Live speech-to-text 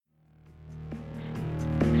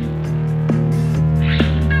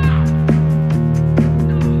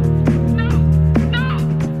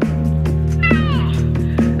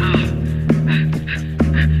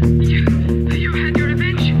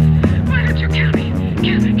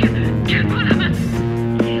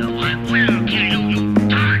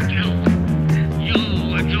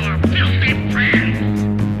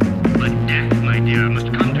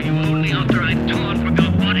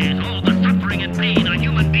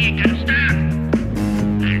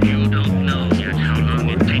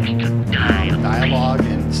Dialogue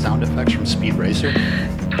and sound effects from Speed Racer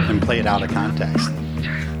and play it out of context.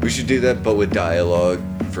 We should do that, but with dialogue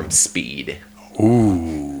from Speed.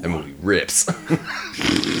 Ooh. That movie rips.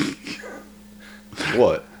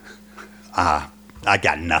 What? I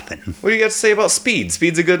got nothing. What do you got to say about Speed?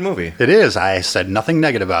 Speed's a good movie. It is. I said nothing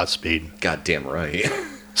negative about Speed. Goddamn right.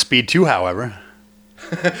 Speed 2, however.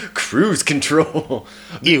 Cruise Control.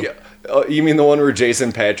 Ew. Yeah. You mean the one where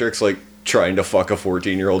Jason Patrick's like trying to fuck a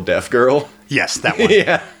 14-year-old deaf girl? Yes, that one.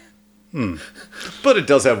 Yeah. But it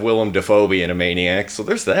does have Willem Dafoe being a maniac, so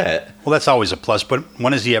there's that. Well, that's always a plus, but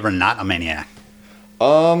when is he ever not a maniac?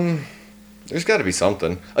 There's got to be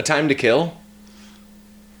something. A Time to Kill?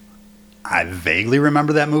 I vaguely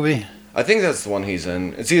remember that movie. I think that's the one he's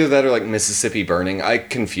in. It's either that or like Mississippi Burning. I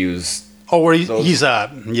confuse. Oh, where those. he's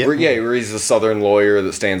Where he's the Southern lawyer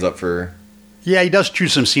that stands up for. Yeah, he does chew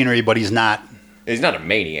some scenery, but he's not. He's not a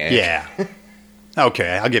maniac. Yeah.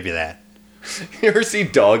 Okay, I'll give you that. You ever see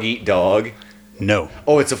Dog Eat Dog? No.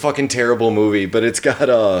 Oh, it's a fucking terrible movie, but it's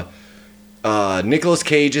got Nicolas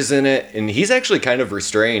Cage is in it, and he's actually kind of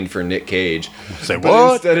restrained for Nick Cage. Say but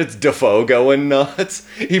what? Instead, it's Dafoe going nuts.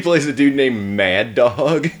 He plays a dude named Mad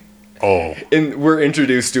Dog. Oh. And we're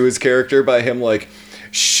introduced to his character by him, like,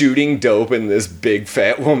 shooting dope in this big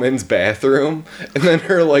fat woman's bathroom, and then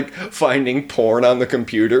her, like, finding porn on the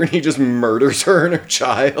computer, and he just murders her and her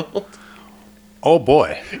child. Oh,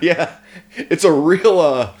 boy. Yeah. It's a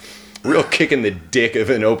real kick in the dick of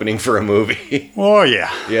an opening for a movie. Oh,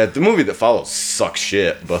 yeah. Yeah, the movie that follows sucks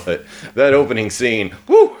shit, but that opening scene,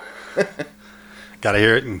 whoo! Gotta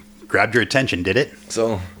hear it and grabbed your attention, did it?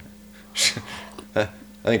 So, I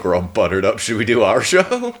think we're all buttered up. Should we do our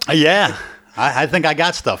show? Yeah. I think I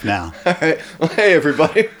got stuff now. All right. Well, hey,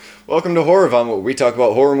 everybody. Welcome to Horror Vomit, where we talk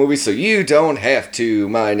about horror movies so you don't have to.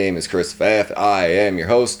 My name is Chris Pfaff. I am your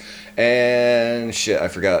host. And shit, I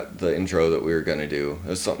forgot the intro that we were going to do. It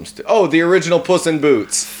was something the original Puss in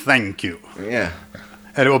Boots. Thank you. Yeah.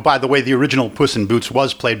 And by the way, the original Puss in Boots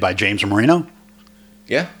was played by James Marino.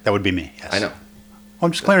 Yeah? That would be me, yes. I know.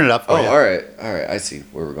 I'm just clearing it up for you. All right. I see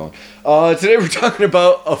where we're going. Today we're talking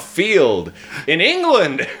about A Field in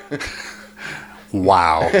England.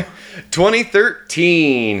 Wow.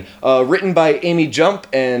 2013. Written by Amy Jump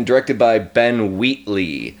and directed by Ben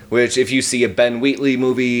Wheatley. Which, if you see a Ben Wheatley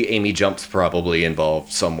movie, Amy Jump's probably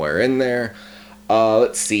involved somewhere in there.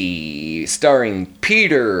 Let's see. Starring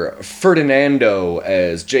Peter Ferdinando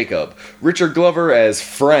as Jacob, Richard Glover as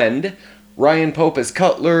Friend, Ryan Pope as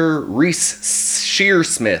Cutler, Reese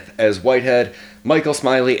Shearsmith as Whitehead, Michael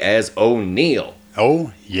Smiley as O'Neill.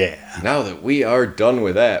 Oh, yeah. Now that we are done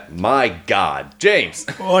with that, my God. James.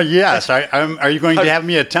 Oh, yes. Are you going to have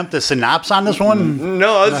me attempt a synopsis on this one?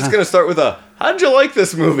 No, I was just going to start with how'd you like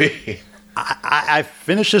this movie? I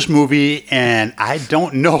finished this movie, and I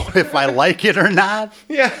don't know if I like it or not.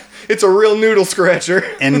 Yeah, it's a real noodle scratcher.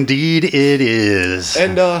 Indeed it is.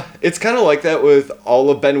 And it's kind of like that with all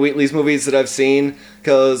of Ben Wheatley's movies that I've seen,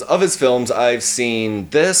 because of his films, I've seen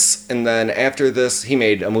this, and then after this, he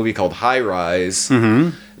made a movie called High Rise.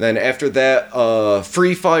 Mm-hmm. Then after that,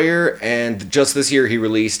 Free Fire, and just this year, he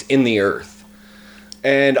released In the Earth.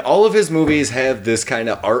 And all of his movies have this kind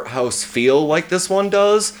of art house feel like this one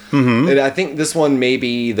does. Mm-hmm. And I think this one may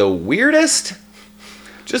be the weirdest.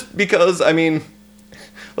 Just because, I mean,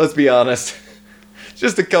 let's be honest.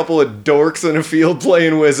 Just a couple of dorks in a field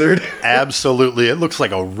playing wizard. Absolutely. It looks like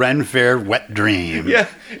a Ren Fair wet dream. Yeah,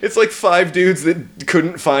 it's like 5 dudes that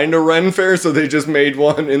couldn't find a Ren Fair, so they just made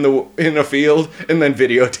one in a field and then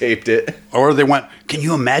videotaped it. Or they went, can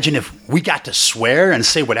you imagine if we got to swear and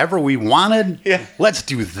say whatever we wanted? Yeah. Let's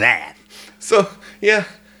do that. So, yeah.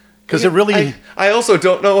 Because it really... I also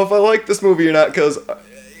don't know if I like this movie or not, because...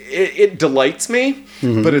 It delights me,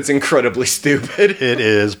 but it's incredibly stupid. It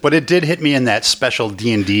is, but it did hit me in that special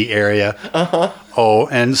D&D area. Uh-huh. Oh,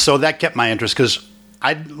 and so that kept my interest because,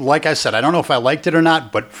 like I said, I don't know if I liked it or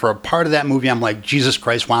not, but for a part of that movie, I'm like, Jesus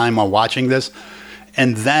Christ, why am I watching this?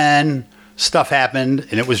 And then stuff happened,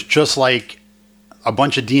 and it was just like a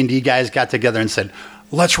bunch of D&D guys got together and said,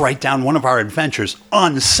 let's write down one of our adventures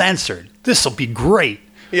uncensored. This will be great.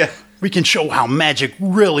 Yeah. We can show how magic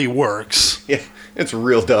really works. Yeah. It's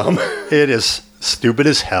real dumb. It is stupid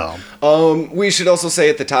as hell. We should also say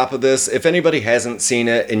at the top of this, if anybody hasn't seen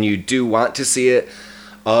it and you do want to see it,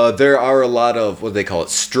 there are a lot of, what do they call it,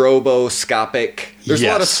 stroboscopic. There's a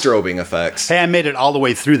lot of strobing effects. Hey, I made it all the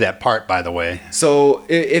way through that part, by the way. So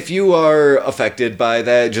if you are affected by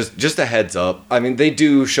that, just a heads up. I mean, they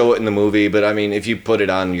do show it in the movie, but I mean, if you put it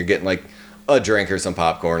on, you're getting like a drink or some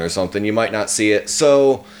popcorn or something, you might not see it.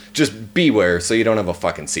 So Just beware so you don't have a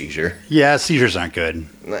fucking seizure. Yeah, seizures aren't good.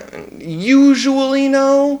 Usually,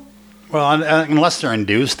 no. Well, unless they're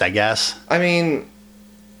induced, I guess. I mean,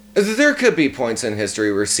 there could be points in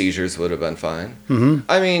history where seizures would have been fine. Mm-hmm.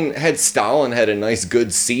 I mean, had Stalin had a nice,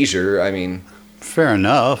 good seizure, I mean... Fair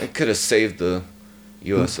enough. It could have saved the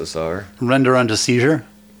USSR. Render unto seizure?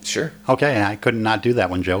 Sure. Okay, I could not do that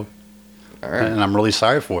one, Joe. All right. And I'm really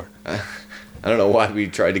sorry for it. I don't know why we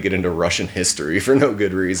tried to get into Russian history for no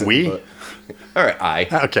good reason. We? But... All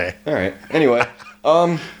right, Okay. All right. Anyway,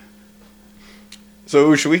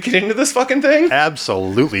 so should we get into this fucking thing?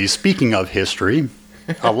 Absolutely. Speaking of history,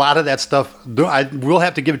 a lot of that stuff, I will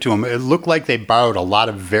have to give it to them. It looked like they borrowed a lot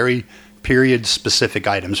of very period-specific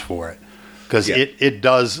items for it. Because it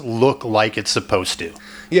does look like it's supposed to.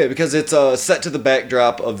 Yeah, because it's set to the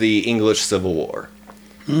backdrop of the English Civil War.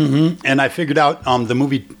 Mm-hmm. And I figured out the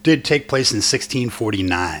movie did take place in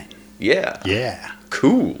 1649. Yeah. Yeah.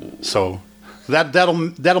 Cool. So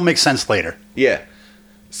that'll make sense later. Yeah.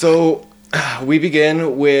 So we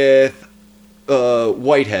begin with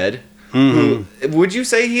Whitehead. Mm-hmm. Who, would you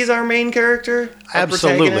say he's our main character?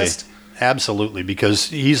 Absolutely. Absolutely, because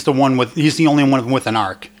he's the only one with an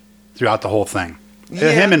arc throughout the whole thing.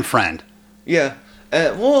 Yeah. Him and Friend. Yeah.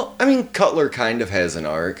 Well, I mean, Cutler kind of has an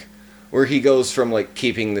arc where he goes from like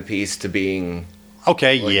keeping the peace to being.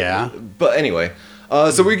 Okay. Like, yeah. But anyway,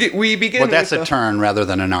 so we begin. Well, that's with, a turn rather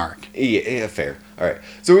than an arc. Yeah, fair. All right.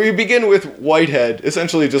 So we begin with Whitehead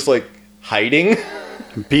essentially just like hiding,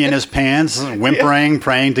 peeing his pants, whimpering,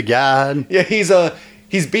 praying to God. Yeah,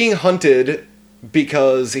 he's being hunted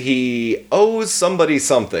because he owes somebody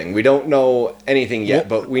something. We don't know anything yet,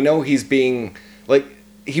 but we know he's being like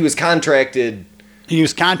he was contracted. He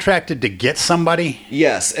was contracted to get somebody?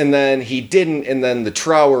 Yes, and then he didn't, and then the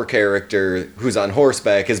Trower character, who's on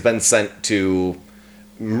horseback, has been sent to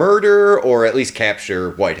murder or at least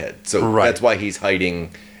capture Whitehead. So that's why he's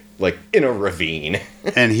hiding, like, in a ravine.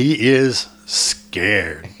 And he is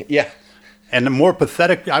scared. Yeah. And the more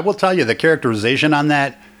pathetic, I will tell you, the characterization on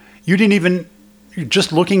that, you didn't even...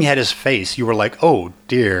 Just looking at his face, you were like, oh,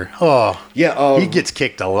 dear. Oh, yeah. He gets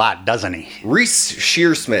kicked a lot, doesn't he? Reese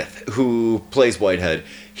Shearsmith, who plays Whitehead,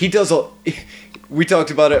 he does a... We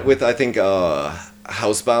talked about it with, I think,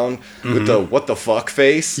 Housebound, with the what the fuck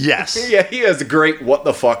face. Yes. Yeah, he has a great what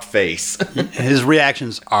the fuck face. His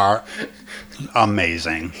reactions are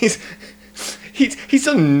amazing. He's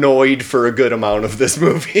annoyed for a good amount of this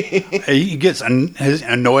movie. He gets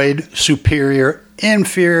annoyed, superior,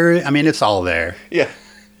 inferior. I mean, it's all there. Yeah.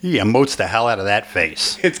 He emotes the hell out of that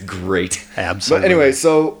face. It's great. Absolutely. But anyway,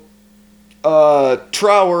 so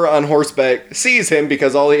Trower on horseback sees him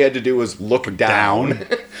because all he had to do was look down.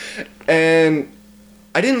 And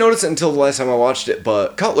I didn't notice it until the last time I watched it,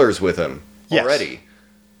 but Cutler's with him already.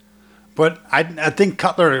 But I think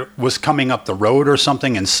Cutler was coming up the road or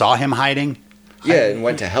something and saw him hiding. Yeah, and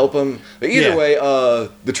went to help him. But either way,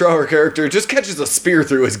 the Trower character just catches a spear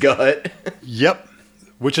through his gut. Yep.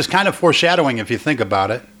 Which is kind of foreshadowing if you think about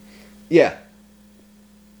it. Yeah.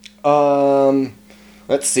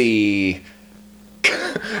 Let's see.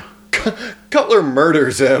 Cutler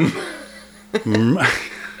murders him. And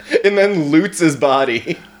then loots his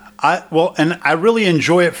body. And I really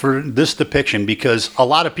enjoy it for this depiction because a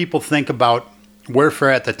lot of people think about warfare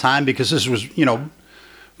at the time because this was,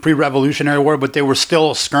 pre-Revolutionary War, but they were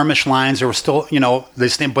still skirmish lines. There were still,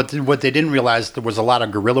 but what they didn't realize, there was a lot of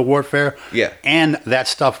guerrilla warfare. Yeah. And that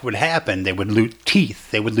stuff would happen. They would loot teeth.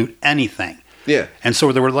 They would loot anything. Yeah. And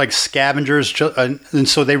so there were like scavengers. And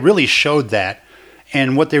so they really showed that.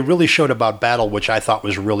 And what they really showed about battle, which I thought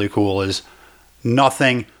was really cool, is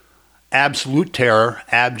nothing, absolute terror,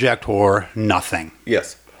 abject horror, nothing.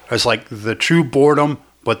 Yes. It's like the true boredom,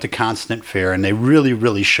 but the constant fear, and they really,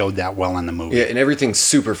 really showed that well in the movie. Yeah, and everything's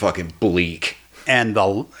super fucking bleak. And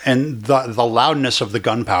the loudness of the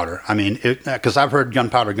gunpowder. I mean, because I've heard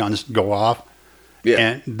gunpowder guns go off,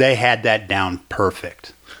 and they had that down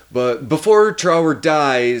perfect. But before Trower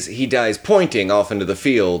dies, he dies pointing off into the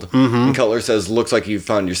field. Mm-hmm. And Cutler says, "Looks like you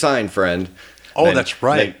found your sign, friend." Oh, that's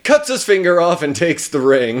right. Then cuts his finger off and takes the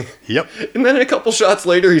ring. Yep. And then a couple shots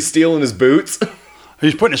later, he's stealing his boots.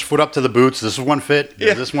 He's putting his foot up to the boots. This one fit.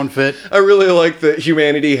 Does this one fit? I really like that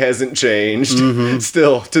humanity hasn't changed. Mm-hmm.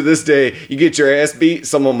 Still, to this day, you get your ass beat,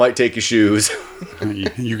 someone might take your shoes.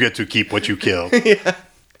 You get to keep what you kill. Yeah.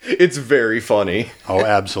 It's very funny. Oh,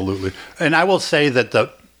 absolutely. And I will say that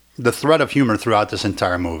the thread of humor throughout this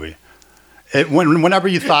entire movie, whenever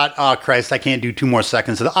you thought, oh, Christ, I can't do 2 more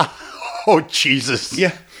seconds, oh, Jesus.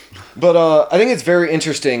 Yeah. But I think it's very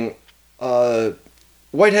interesting.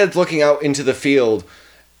 Whitehead's looking out into the field,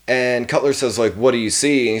 and Cutler says, like, "What do you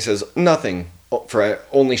see?" And he says, "Nothing. for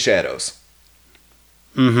only shadows.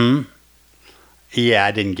 Yeah,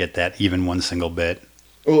 I didn't get that even one single bit.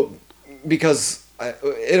 Well, because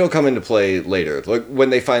it'll come into play later, like when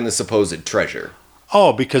they find the supposed treasure.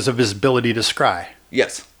 Oh, because of his ability to scry.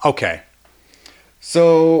 Yes. Okay.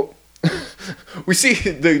 So we see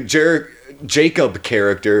the Jacob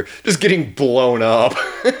character just getting blown up.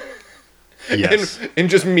 Yes. and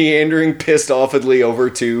just meandering pissed offedly over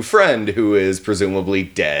to Friend, who is presumably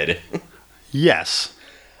dead. Yes.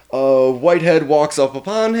 Whitehead walks up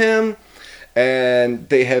upon him, and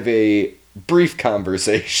they have a brief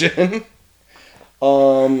conversation.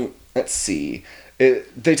 Let's see.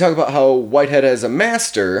 They talk about how Whitehead has a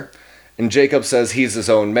master, and Jacob says he's his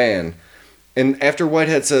own man. And after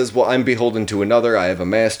Whitehead says, well, I'm beholden to another, I have a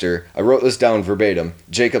master, I wrote this down verbatim.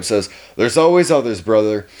 Jacob says, there's always others,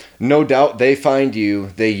 brother. No doubt they find you,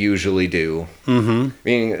 they usually do.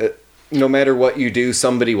 Meaning, no matter what you do,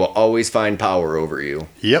 somebody will always find power over you.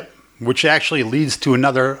 Yep. Which actually leads to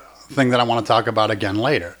another thing that I want to talk about again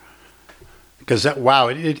later. Because,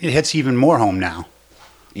 it hits even more home now.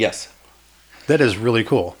 Yes. That is really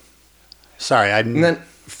cool. Sorry, And then,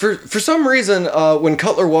 for some reason, when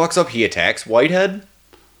Cutler walks up, he attacks Whitehead.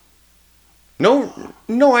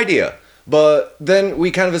 No idea. But then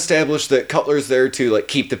we kind of establish that Cutler's there to like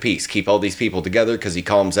keep the peace, keep all these people together, because he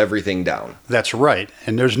calms everything down. That's right.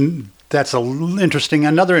 And that's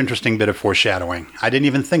another interesting bit of foreshadowing. I didn't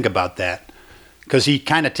even think about that. Because he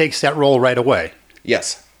kind of takes that role right away.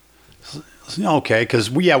 Yes. Okay, because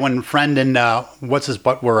when Friend and what's his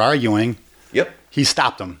butt were arguing, Yep. he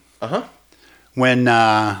stopped them. Uh-huh. When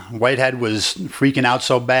Whitehead was freaking out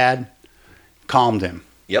so bad, calmed him.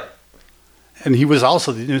 Yep. And he was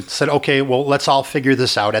also said, okay, well, let's all figure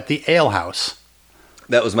this out at the ale house.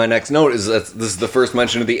 That was my next note, is that this is the first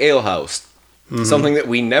mention of the ale house. Something that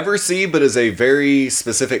we never see, but is a very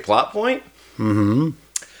specific plot point.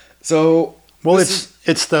 So... Well, it's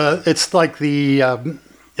like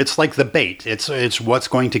the bait. It's what's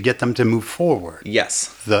going to get them to move forward.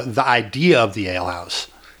 Yes. The idea of the alehouse.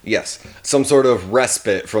 Yes. Some sort of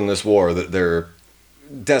respite from this war that they're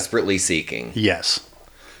desperately seeking. Yes.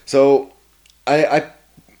 So, and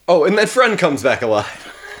then Friend comes back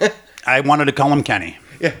alive. I wanted to call him Kenny.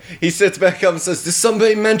 Yeah. He sits back up and says, "Did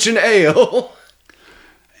somebody mention ale?"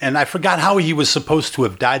 And I forgot how he was supposed to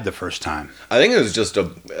have died the first time. I think it was just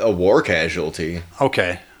a war casualty.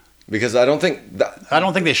 Okay. Because I don't think... I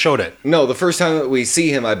don't think they showed it. No, the first time that we see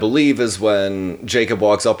him, I believe, is when Jacob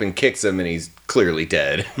walks up and kicks him and he's clearly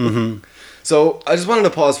dead. So I just wanted to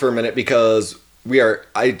pause for a minute because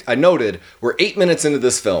I noted, we're 8 minutes into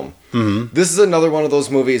this film. This is another one of those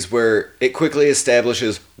movies where it quickly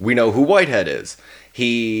establishes we know who Whitehead is.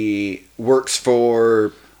 He works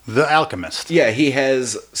for... The Alchemist. Yeah, he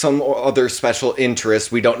has some other special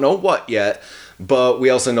interest. We don't know what yet, but we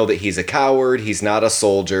also know that he's a coward. He's not a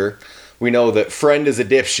soldier. We know that Friend is a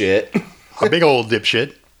dipshit. A big old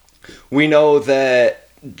dipshit. We know that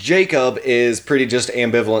Jacob is pretty just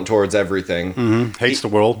ambivalent towards everything. Hates the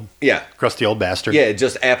world. Yeah. Crusty old bastard. Yeah,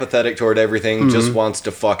 just apathetic toward everything. Just wants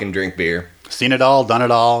to fucking drink beer. Seen it all, done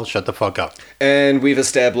it all, shut the fuck up. And we've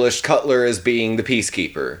established Cutler as being the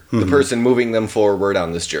peacekeeper, the person moving them forward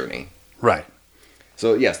on this journey. Right.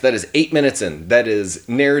 So yes, that is 8 minutes in. That is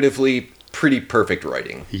narratively pretty perfect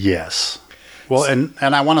writing. Yes. Well, and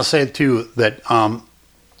I want to say too that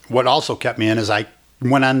what also kept me in is I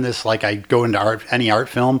went on this like I go into any art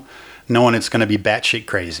film knowing it's going to be batshit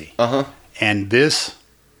crazy. And this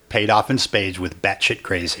paid off in spades with batshit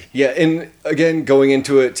crazy. Yeah, and again, going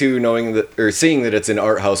into it too, knowing that or seeing that it's an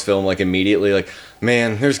art house film, like immediately, like,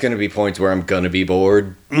 man, there's going to be points where I'm going to be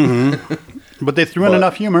bored. But they threw in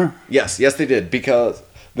enough humor. Yes, they did, because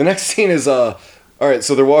the next scene is all right,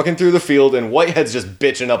 so they're walking through the field, and Whitehead's just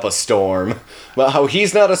bitching up a storm about how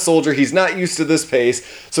he's not a soldier, he's not used to this pace,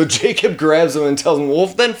 so Jacob grabs him and tells him, well,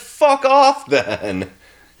 then fuck off, then.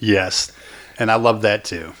 Yes, and I love that,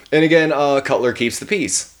 too. And again, Cutler keeps the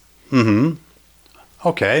peace.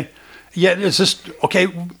 Okay. Yeah, it's just, okay,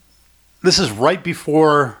 this is right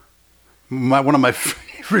before one of my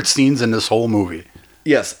favorite scenes in this whole movie.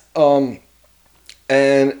 Yes, and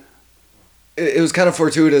it was kind of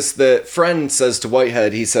fortuitous that Friend says to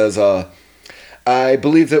Whitehead, he says, I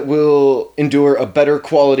believe that we'll endure a better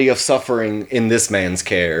quality of suffering in this man's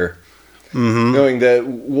care. Knowing that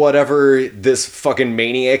whatever this fucking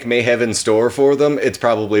maniac may have in store for them, it's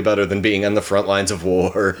probably better than being on the front lines of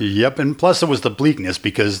war. Yep, and plus it was the bleakness,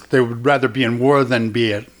 because they would rather be in war than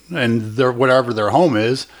be in whatever their home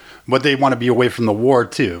is, but they want to be away from the war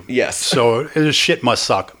too. Yes. So this shit must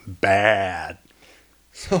suck bad.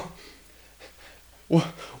 So,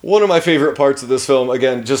 one of my favorite parts of this film,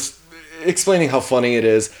 again, just explaining how funny it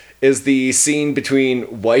is the scene between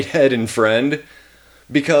Whitehead and Friend,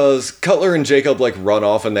 because Cutler and Jacob like run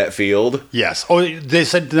off in that field. Yes. Oh, they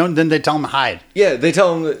said, then they tell him to hide. Yeah, they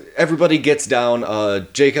tell him that everybody gets down.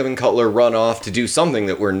 Jacob and Cutler run off to do something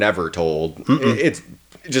that we're never told. It's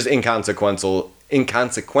just inconsequential.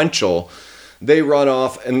 They run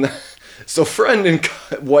off, and so Friend and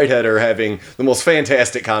Whitehead are having the most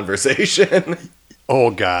fantastic conversation.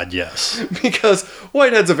 Oh, God, yes. Because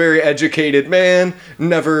Whitehead's a very educated man,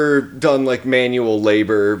 never done like manual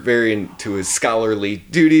labor, very into his scholarly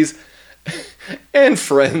duties, and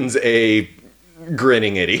Friend's a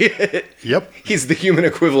grinning idiot. Yep. He's the human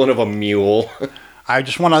equivalent of a mule. I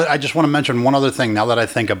just want to mention one other thing now that I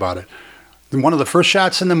think about it. One of the first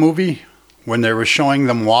shots in the movie, when they were showing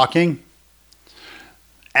them walking,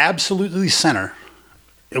 absolutely center,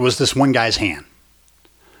 it was this one guy's hand.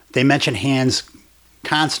 They mention hands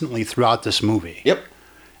constantly throughout this movie. Yep.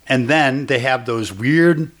 And then they have those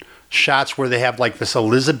weird shots where they have like this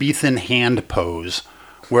Elizabethan hand pose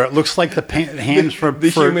where it looks like the hands for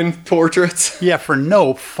human portraits. Yeah, for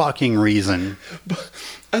no fucking reason.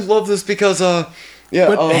 I love this because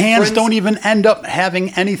but hands don't even end up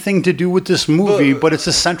having anything to do with this movie, but it's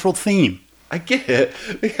a central theme. I get it.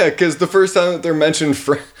 Yeah, because the first time that they're mentioned,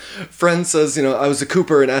 Friend says, I was a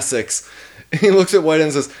Cooper in Essex. And he looks at Whitehead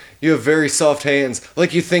and says, you have very soft hands,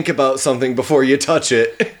 like you think about something before you touch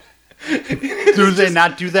it. Do they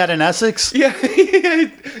not do that in Essex? Yeah.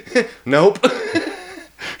 Nope.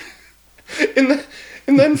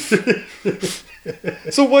 and then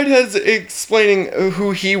so Whitehead's explaining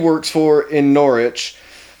who he works for in Norwich,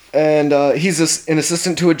 and he's an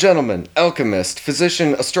assistant to a gentleman, alchemist,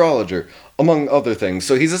 physician, astrologer, among other things.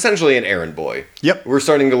 So he's essentially an errand boy. Yep. We're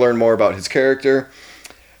starting to learn more about his character.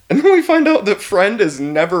 And then we find out that Friend has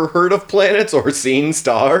never heard of planets or seen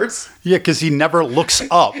stars. Yeah, because he never looks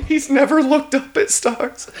up. He's never looked up at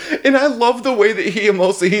stars. And I love the way that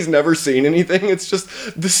he's never seen anything. It's just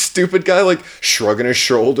this stupid guy, like, shrugging his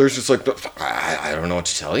shoulders, just like, I don't know what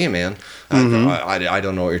to tell you, man. I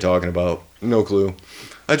don't know what you're talking about. No clue.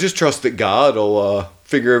 I just trust that God will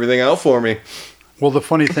figure everything out for me. Well, the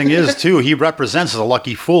funny thing is, too, he represents a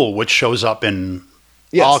lucky fool, which shows up in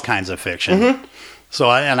all kinds of fiction. Mm-hmm. So,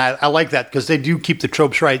 I like that because they do keep the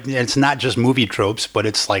tropes right. It's not just movie tropes, but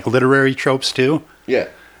it's like literary tropes too. Yeah.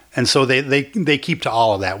 And so they keep to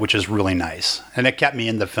all of that, which is really nice. And it kept me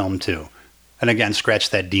in the film too. And again, scratch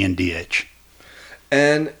that D&D itch.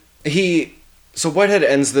 And so Whitehead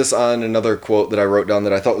ends this on another quote that I wrote down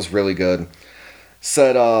that I thought was really good.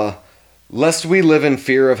 Said, lest we live in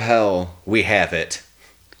fear of hell, we have it.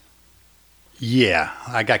 Yeah,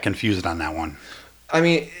 I got confused on that one. I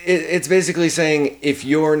mean, it's basically saying if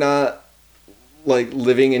you're not like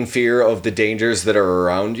living in fear of the dangers that are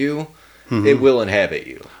around you, it will inhabit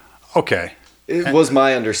you. Okay. It was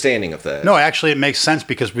my understanding of that. No, actually, it makes sense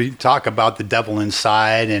because we talk about the devil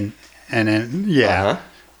inside and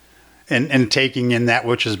taking in that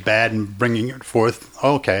which is bad and bringing it forth.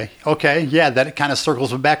 Okay, yeah, that kind of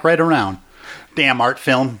circles it back right around. Damn art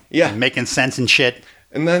film. Yeah. Making sense and shit.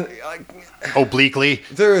 And then obliquely,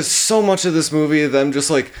 there is so much of this movie of them just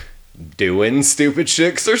like doing stupid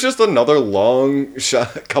shit. 'Cause there's just another long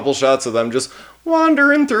couple shots of them just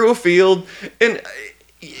wandering through a field, and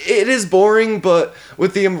it is boring. But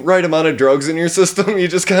with the right amount of drugs in your system, you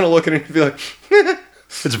just kind of look at it and be like,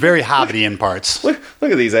 it's very hobbity in parts. Look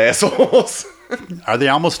at these assholes. Are they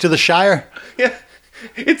almost to the Shire? Yeah,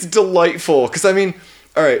 it's delightful. Because I mean,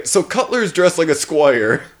 all right, so Cutler's dressed like a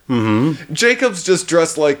squire. Mm-hmm. Jacob's just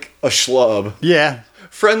dressed like a schlub. Yeah.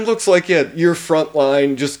 Friend looks like, your front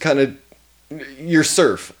line, just kind of your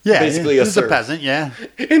serf. Yeah, basically he's a peasant, yeah.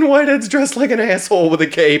 And Whitehead's dressed like an asshole with a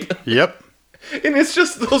cape. Yep. And it's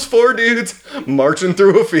just those four dudes marching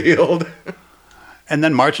through a field. And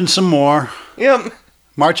then marching some more. Yep.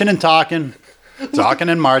 Marching and talking. Talking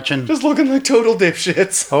and marching. Just looking like total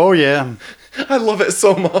dipshits. Oh, yeah. I love it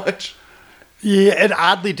so much. Yeah, it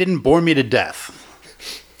oddly didn't bore me to death.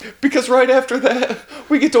 Because right after that,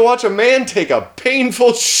 we get to watch a man take a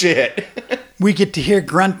painful shit. We get to hear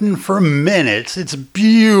grunting for minutes. It's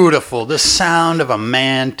beautiful. The sound of a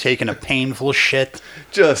man taking a painful shit.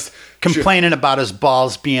 Just complaining about his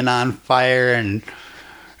balls being on fire and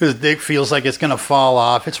his dick feels like it's going to fall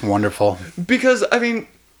off. It's wonderful. Because, I mean,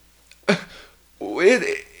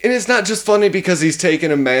 it's not just funny because he's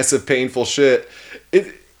taking a massive painful shit.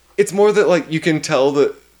 It's more that, like, you can tell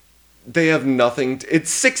that they have nothing. It's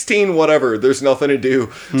 16 whatever. There's nothing to do.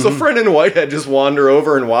 Mm-hmm. So Friend and Whitehead just wander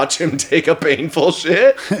over and watch him take a painful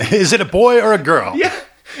shit. Is it a boy or a girl? Yeah.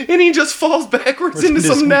 And he just falls backwards into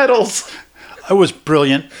some nettles. It was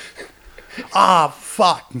brilliant. Ah,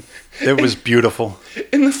 fuck. It was beautiful.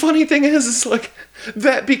 And the funny thing is like,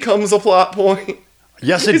 that becomes a plot point.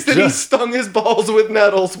 Yes, it Is that he does. stung his balls with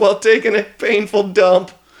nettles while taking a painful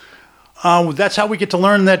dump. That's how we get to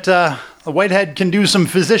learn that Whitehead can do some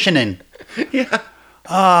physicianing. Yeah.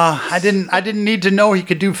 I didn't need to know he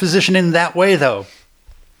could do physicianing that way, though.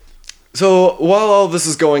 So while all this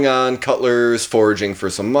is going on, Cutler's foraging for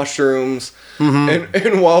some mushrooms.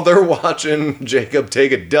 And while they're watching Jacob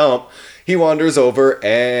take a dump, he wanders over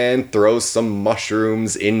and throws some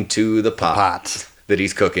mushrooms into the pot that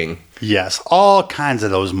he's cooking. Yes, all kinds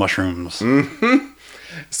of those mushrooms.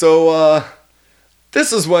 So,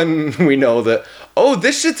 this is when we know that, oh,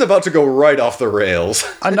 this shit's about to go right off the rails.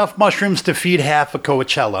 Enough mushrooms to feed half a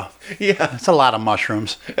Coachella. Yeah, That's a lot of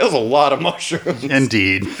mushrooms. it was a lot of mushrooms.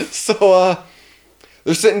 Indeed. So,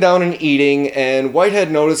 they're sitting down and eating, and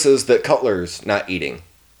Whitehead notices that Cutler's not eating.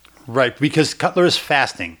 Right, because Cutler is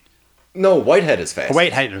fasting. No, Whitehead is fasting.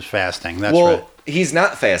 Whitehead is fasting, that's well, right. he's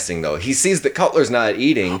not fasting, though. He sees that Cutler's not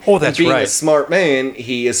eating. Oh, that's and being right. a smart man,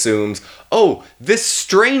 he assumes, oh, this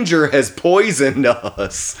stranger has poisoned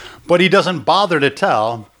us. But he doesn't bother to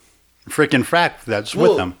tell freaking Frack that's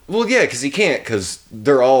with him. Well, yeah, because he can't, because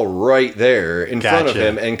they're all right there in front of Gotcha.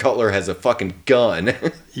 him, and Cutler has a fucking gun.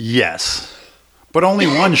 Yes. But only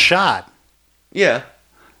one shot. Yeah,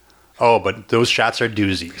 Oh, but those shots are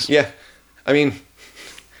doozies. yeah. I mean,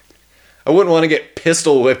 I wouldn't want to get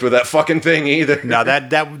pistol whipped with that fucking thing either. Now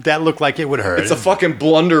that looked like it would hurt. It's a fucking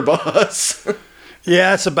blunderbuss.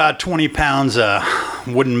 Yeah, it's about 20 pounds of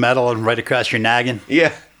wooden metal right across your noggin.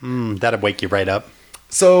 Yeah. That'll wake you right up.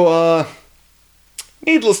 So,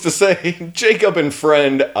 needless to say, Jacob and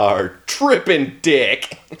friend are tripping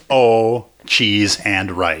dick. Oh, cheese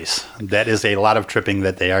and rice. That is a lot of tripping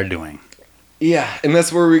that they are doing. Yeah, and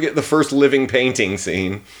that's where we get the first living painting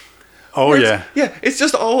scene. Oh, yeah. Yeah, it's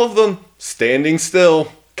just all of them standing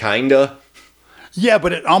still, kinda. Yeah,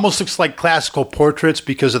 but it almost looks like classical portraits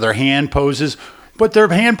because of their hand poses. But their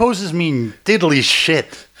hand poses mean diddly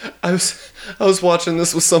shit. I was watching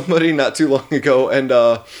this with somebody not too long ago, and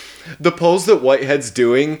the pose that Whitehead's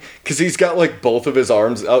doing, because he's got like both of his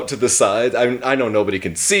arms out to the side. I know nobody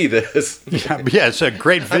can see this. Yeah, it's a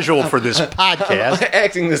great visual for this podcast. I'm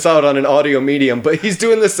acting this out on an audio medium, but he's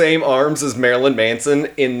doing the same arms as Marilyn Manson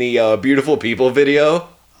in the Beautiful People video.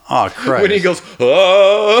 Oh, Christ. When he goes,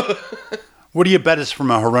 ah! What do you bet is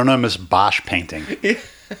from a Hieronymus Bosch painting? Yeah.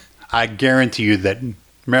 I guarantee you that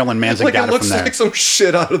Marilyn Manson Like got it it looks from there. like some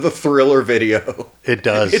shit out of the Thriller video. It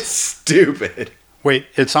does. It's stupid. Wait,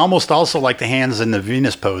 it's almost also like the hands in the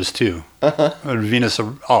Venus pose, too. Uh-huh. Venus,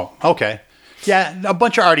 oh, okay. Yeah, a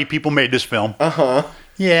bunch of arty people made this film. Uh-huh.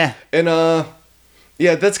 Yeah. And,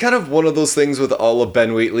 yeah, that's kind of one of those things with all of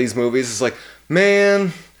Ben Wheatley's movies. It's like,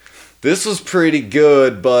 man, this was pretty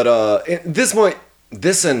good, but,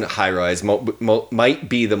 this and High Rise might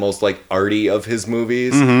be the most, like, arty of his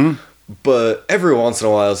movies. Mm-hmm. But every once in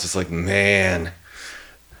a while, it's just like, man,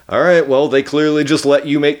 all right, well, they clearly just let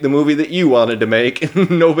you make the movie that you wanted to make, and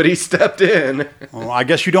nobody stepped in. Well, I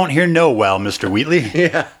guess you don't hear no well, Mr. Wheatley.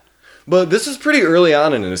 Yeah. But this was pretty early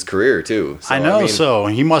on in his career, too. So, I know, so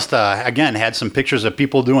he must, again, had some pictures of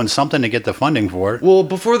people doing something to get the funding for it. Well,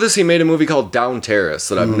 before this, he made a movie called Down Terrace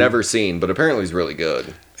that I've never seen, but apparently is really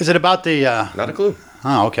good. Is it about the... Not a clue.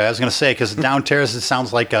 Oh, okay. I was going to say, because Down Terrace, it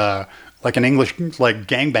sounds like an English, like,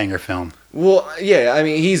 gangbanger film. Well, yeah, I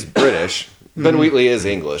mean, he's British. Ben Wheatley is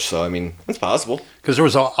English, so, I mean, it's possible. Because there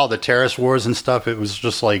was all the terrorist wars and stuff. It was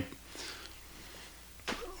just like...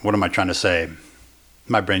 What am I trying to say?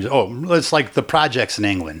 My brain's... Oh, it's like the projects in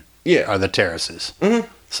England. Yeah. Are the terraces. Mm-hmm.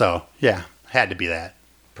 So, yeah, had to be that.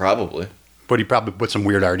 Probably. But he probably put some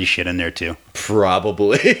weird arty shit in there, too.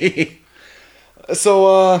 Probably.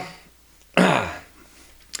 So,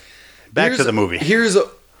 Back to the movie. Here's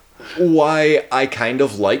why I kind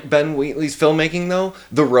of like Ben Wheatley's filmmaking, though.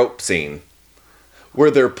 The rope scene. Where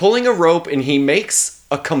they're pulling a rope and he makes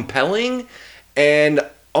a compelling and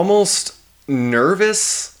almost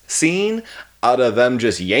nervous scene out of them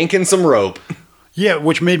just yanking some rope. Yeah,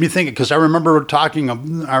 which made me think, because I remember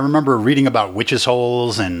reading about witches'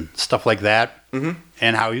 holes and stuff like that,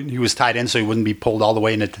 and how he was tied in so he wouldn't be pulled all the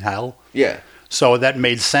way into hell. Yeah. So that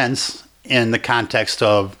made sense in the context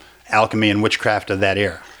of alchemy and witchcraft of that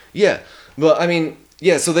era. Yeah. But, I mean,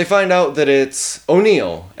 yeah, so they find out that it's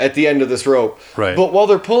O'Neill at the end of this rope. Right. But while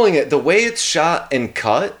they're pulling it, the way it's shot and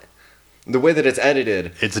cut, the way that it's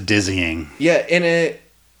edited. It's dizzying. Yeah, and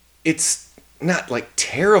it's not, like,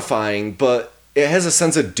 terrifying, but it has a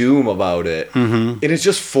sense of doom about it. Mm-hmm. And it's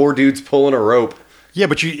just four dudes pulling a rope. Yeah,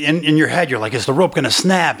 but you in your head, you're like, is the rope going to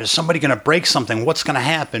snap? Is somebody going to break something? What's going to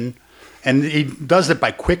happen? And he does it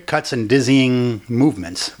by quick cuts and dizzying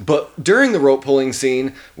movements. But during the rope pulling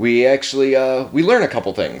scene, we actually we learn a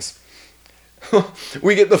couple things.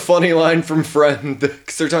 We get the funny line from Friend,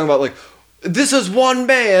 because they're talking about, like, this is one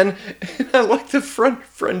man. And I like the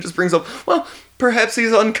friend just brings up, well, perhaps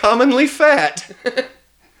he's uncommonly fat.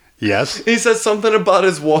 Yes. He says something about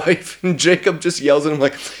his wife, and Jacob just yells at him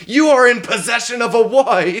like, you are in possession of a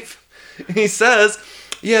wife. And he says,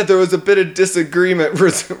 yeah, there was a bit of disagreement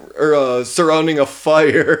surrounding a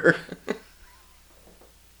fire.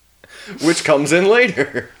 Which comes in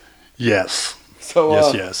later. Yes.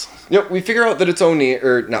 So, yes. Yep, we figure out that it's O'Neill,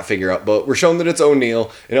 or not figure out, but we're shown that it's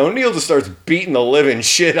O'Neill, and O'Neill just starts beating the living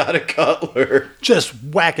shit out of Cutler. Just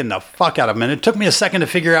whacking the fuck out of him. And it took me a second to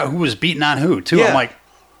figure out who was beating on who, too. Yeah. I'm like,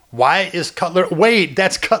 why is Cutler... Wait,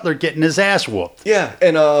 that's Cutler getting his ass whooped. Yeah,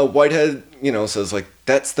 and Whitehead, says, like,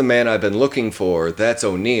 that's the man I've been looking for. That's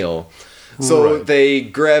O'Neill. So Right. they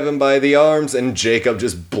grab him by the arms, and Jacob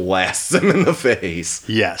just blasts him in the face.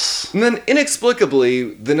 Yes. And then,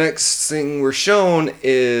 inexplicably, the next thing we're shown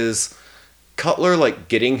is Cutler, like,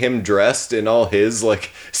 getting him dressed in all his,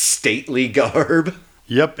 like, stately garb.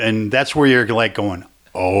 Yep, and that's where you're, like, going,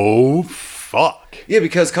 oh, fuck. Yeah,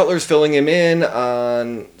 because Cutler's filling him in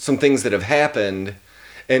on some things that have happened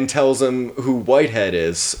and tells him who Whitehead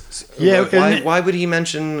is. Yeah, Like, why would he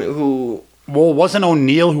mention who... Well, wasn't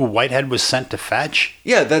O'Neill who Whitehead was sent to fetch?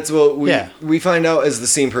 Yeah, that's what Yeah. we find out as the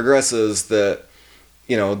scene progresses that,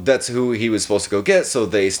 that's who he was supposed to go get, so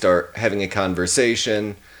they start having a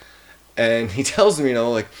conversation. And he tells him,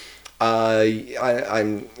 like,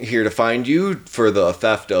 I'm here to find you for the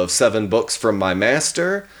theft of 7 books from my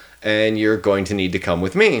master, and you're going to need to come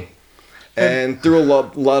with me. And through a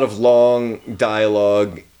lot of long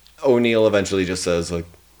dialogue, O'Neill eventually just says, like,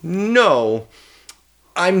 no,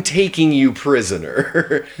 I'm taking you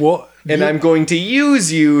prisoner. Well, and I'm going to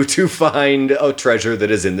use you to find a treasure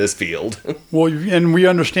that is in this field. Well, and we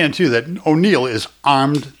understand, too, that O'Neill is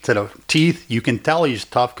armed to the teeth. You can tell he's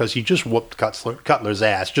tough because he just whooped Cutler's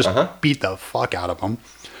ass, just beat the fuck out of him.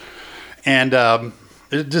 And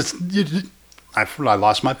I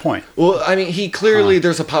lost my point. Well, I mean, he clearly,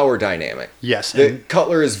 there's a power dynamic. Yes.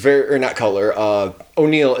 Cutler is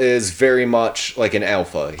O'Neill is very much like an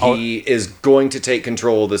alpha. He is going to take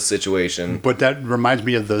control of this situation. But that reminds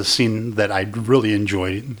me of the scene that I really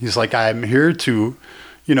enjoyed. He's like, I'm here to,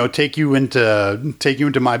 take you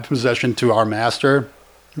into my possession to our master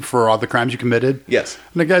for all the crimes you committed. Yes.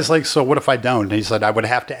 And the guy's like, so what if I don't? And he said, I would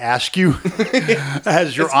have to ask you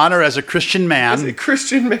as your honor as a Christian man. As a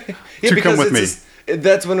Christian man. Yeah, to come with me.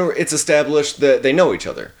 That's when it's established that they know each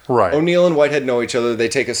other. Right. O'Neill and Whitehead know each other. They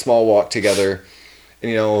take a small walk together.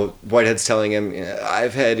 And, Whitehead's telling him,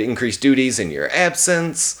 I've had increased duties in your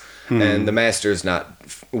absence, and the master's not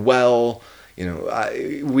well.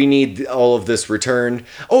 We need all of this returned.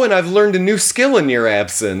 Oh, and I've learned a new skill in your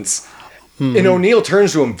absence. And O'Neill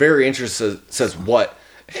turns to him very interested, says, what?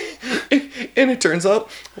 And it turns out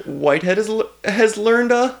Whitehead has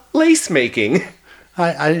learned lace making.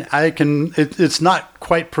 I can. It's not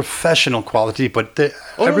quite professional quality, but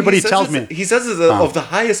everybody tells me he says it's of the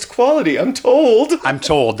highest quality. I'm told. I'm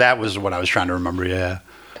told. That was what I was trying to remember. Yeah,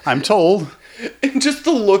 I'm told. And just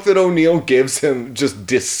the look that O'Neill gives him, just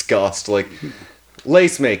disgust, like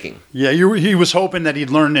lace making. Yeah, he was hoping that he'd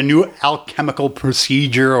learn a new alchemical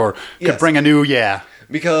procedure or could bring a new. Yeah,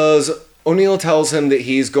 because O'Neill tells him that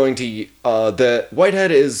he's going to that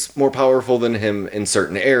Whitehead is more powerful than him in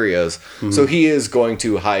certain areas, so he is going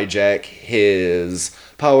to hijack his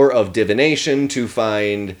power of divination to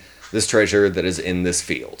find this treasure that is in this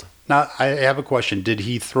field. Now, I have a question. Did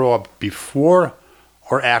he throw up before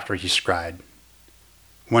or after he scried?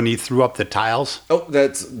 When he threw up the tiles? Oh,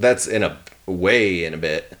 that's in a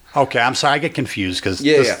bit. Okay, I'm sorry. I get confused because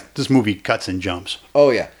this movie cuts and jumps.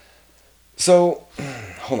 Oh, yeah. So,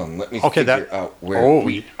 hold on. Let me figure out where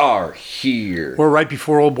we are here. We're right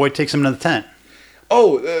before old boy takes him to the tent.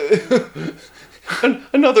 Oh,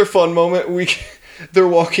 another fun moment. They're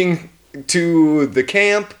walking to the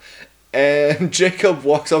camp, and Jacob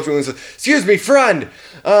walks up to him and says, "Excuse me, friend.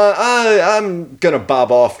 I'm gonna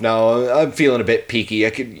bob off now. I'm feeling a bit peaky.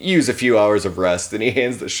 I could use a few hours of rest." And he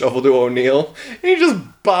hands the shovel to O'Neill, and he just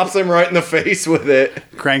bops him right in the face with it.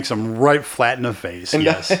 Cranks him right flat in the face. And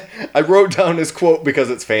yes. I wrote down his quote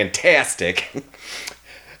because it's fantastic.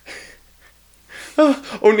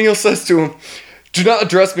 O'Neill says to him, "Do not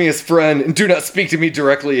address me as friend, and do not speak to me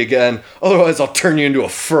directly again. Otherwise, I'll turn you into a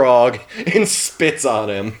frog," and spits on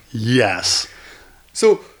him. Yes.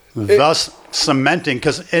 So, thus cementing,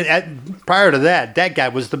 because prior to that guy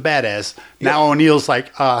was the badass. Now O'Neill's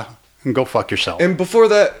like, and go fuck yourself. And before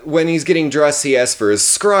that, when he's getting dressed, he asks for his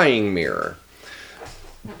scrying mirror.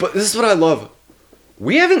 But this is what I love.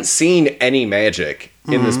 We haven't seen any magic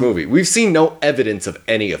in this movie. We've seen no evidence of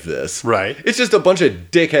any of this. Right. It's just a bunch of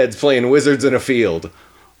dickheads playing wizards in a field.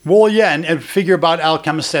 Well, yeah, and figure about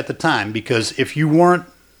alchemists at the time, because if you weren't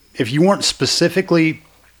specifically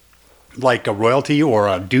like a royalty or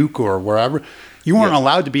a duke or wherever, you weren't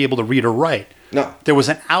allowed to be able to read or write. No. There was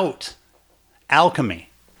an out, alchemy.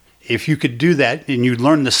 If you could do that and you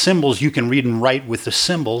learn the symbols, you can read and write with the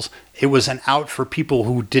symbols. It was an out for people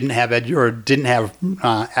who didn't have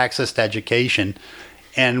access to education,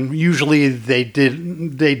 and usually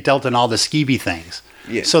they dealt in all the skeevy things.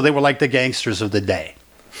 Yeah. So they were like the gangsters of the day.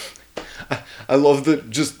 I love that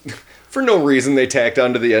just for no reason they tacked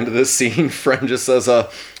onto the end of this scene. Friend just says, I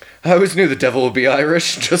always knew the devil would be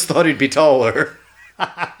Irish, just thought he'd be taller.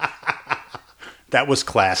 That was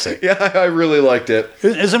classic. Yeah, I really liked it.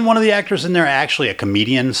 Isn't one of the actors in there actually a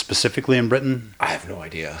comedian specifically in Britain? I have no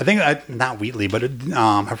idea. I think, not Wheatley, but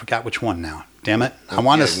I forgot which one now. Damn it. I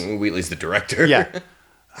want to... Wheatley's the director. Yeah.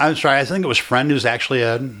 I'm sorry. I think it was Friend who's actually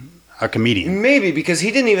a comedian. Maybe, because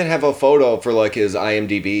he didn't even have a photo for, like, his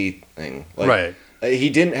IMDb thing. Like, right. He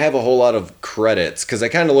didn't have a whole lot of credits, because I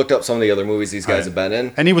kind of looked up some of the other movies these guys have been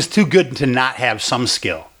in. And he was too good to not have some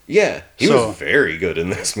skill. Yeah, he was very good in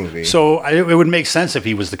this movie. So it would make sense if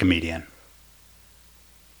he was the comedian.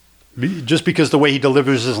 Just because the way he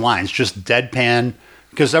delivers his lines, just deadpan,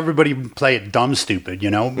 because everybody play it dumb stupid,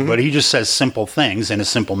 but he just says simple things in a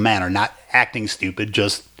simple manner, not acting stupid,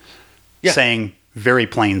 just saying very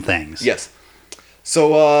plain things. Yes. So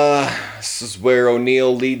this is where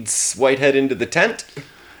O'Neill leads Whitehead into the tent.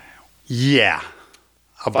 Yeah,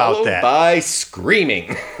 about followed that. By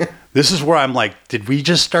screaming. This is where I'm like, did we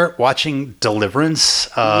just start watching Deliverance?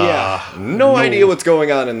 No idea what's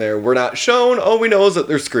going on in there. We're not shown. All we know is that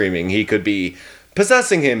they're screaming. He could be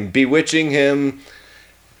possessing him, bewitching him.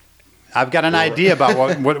 I've got an idea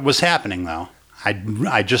about what was happening, though.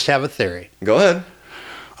 I just have a theory. Go ahead.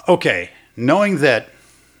 Okay, knowing that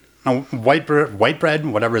Whitebread,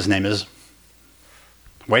 whatever his name is,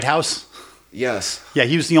 Whitehouse? Yes. Yeah,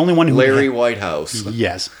 he was the only one who... Larry Whitehouse.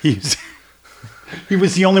 Yes. He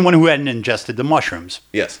was the only one who hadn't ingested the mushrooms.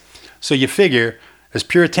 Yes. So you figure, as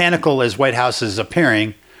puritanical as Whitehouse is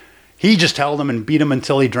appearing, he just held him and beat him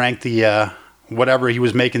until he drank the whatever he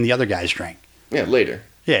was making the other guys drink. Yeah, later.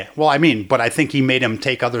 Yeah, well, but I think he made him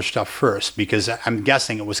take other stuff first, because I'm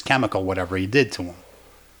guessing it was chemical, whatever he did to him.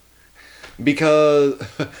 Because...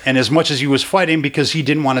 And as much as he was fighting, because he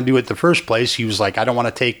didn't want to do it the first place, he was like, I don't want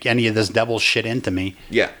to take any of this devil shit into me.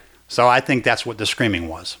 Yeah. So I think that's what the screaming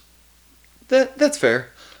was. That's fair.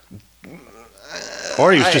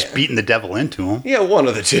 Or he was just beating the devil into him. Yeah, one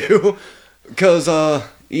of the two. Because,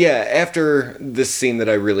 after this scene that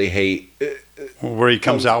I really hate... Where he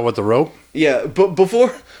comes out with the rope? Yeah, but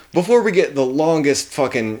before we get the longest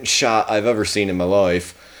fucking shot I've ever seen in my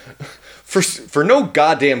life, for no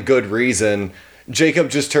goddamn good reason, Jacob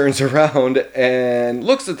just turns around and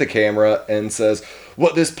looks at the camera and says,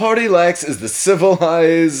 what this party lacks is the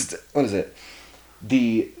civilized... What is it?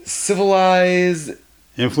 The civilized...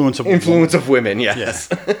 Influence of women, yes.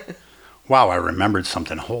 Yeah. Wow, I remembered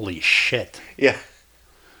something. Holy shit. Yeah.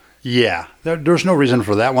 Yeah, there's no reason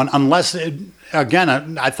for that one, unless,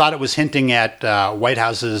 again, I thought it was hinting at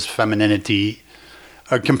Whitehouse's femininity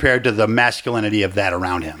compared to the masculinity of that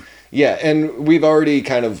around him. Yeah, and we've already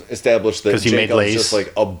kind of established that Jacob's just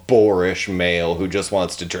like a boorish male who just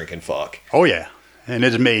wants to drink and fuck. Oh, yeah, and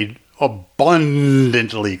it's made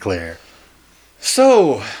abundantly clear.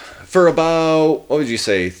 So, for about, what would you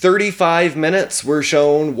say, 35 minutes, we're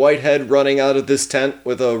shown Whitehead running out of this tent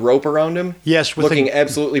with a rope around him? Yes. Looking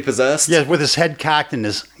absolutely possessed? Yes, with his head cocked and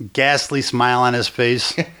his ghastly smile on his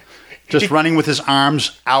face. Just running with his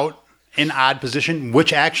arms out in odd position,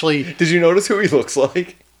 which actually... Did you notice who he looks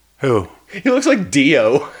like? Who? He looks like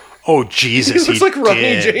Dio. Oh, Jesus, he looks like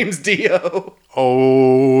Ronnie James Dio.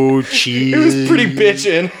 Oh, jeez. It was pretty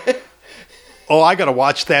bitchin'. Oh, I got to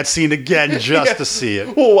watch that scene again just to see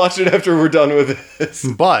it. We'll watch it after we're done with this.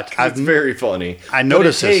 But it's very funny. I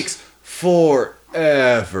noticed it takes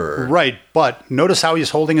forever. Right, but notice how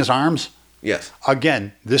he's holding his arms? Yes.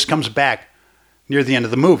 Again, this comes back near the end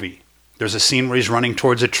of the movie. There's a scene where he's running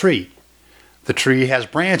towards a tree. The tree has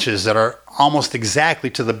branches that are almost exactly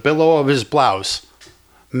to the billow of his blouse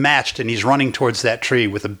matched, and he's running towards that tree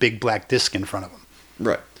with a big black disc in front of him.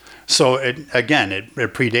 Right. So, it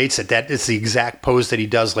predates it. That is the exact pose that he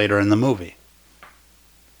does later in the movie,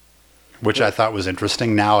 which I thought was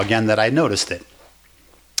interesting now, again, that I noticed it.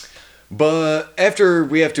 But after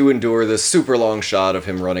we have to endure this super long shot of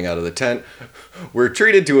him running out of the tent, we're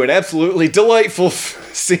treated to an absolutely delightful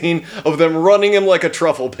scene of them running him like a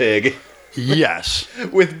truffle pig. Yes.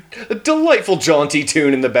 With a delightful jaunty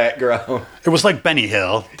tune in the background. It was like Benny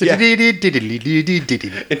Hill. Yeah.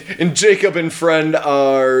 And Jacob and friend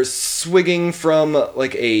are swigging from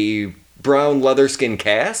like a brown leather skin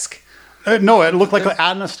cask. No, it looked like an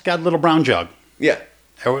honest God little brown jug. Yeah.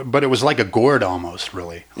 But it was like a gourd almost,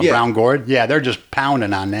 really. A brown gourd? Yeah, they're just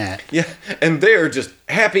pounding on that. Yeah, and they're just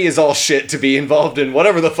happy as all shit to be involved in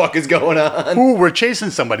whatever the fuck is going on. Ooh, we're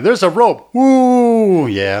chasing somebody. There's a rope. Ooh,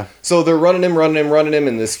 yeah. So they're running him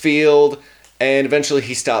in this field, and eventually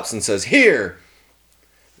he stops and says, "Here!"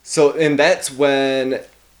 So, and that's when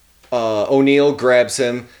O'Neill grabs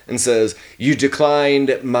him and says, "You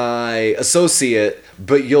declined my associate,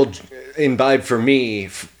 but you'll imbibe for me,"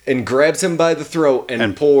 and grabs him by the throat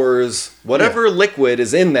and pours whatever liquid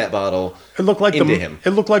is in that bottle into him. It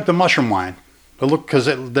looked like the mushroom wine. It looked because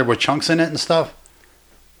there were chunks in it and stuff.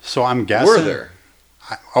 So I'm guessing. Were there?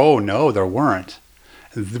 Oh no, there weren't.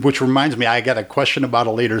 Which reminds me, I got a question about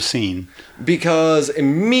a later scene. Because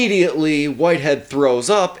immediately Whitehead throws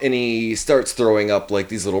up and he starts throwing up like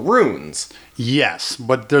these little runes. Yes,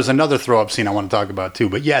 but there's another throw up scene I want to talk about too.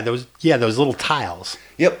 But those little tiles.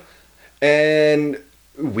 Yep. And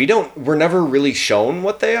we're never really shown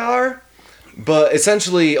what they are. But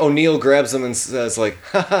essentially O'Neill grabs them and says like,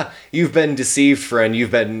 "Haha, you've been deceived, friend.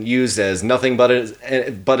 You've been used as nothing but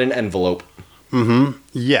an envelope." Mm-hmm.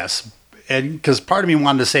 Yes. And because part of me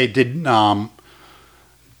wanted to say, did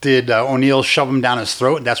O'Neill shove him down his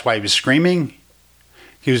throat? That's why he was screaming.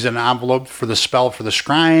 He was an envelope for the spell for the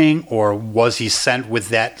scrying, or was he sent with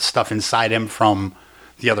that stuff inside him from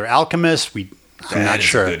the other alchemist? I'm not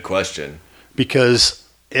sure. That's a good question. Because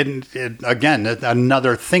again,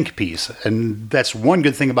 another think piece, and that's one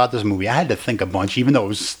good thing about this movie. I had to think a bunch, even though it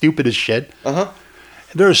was stupid as shit.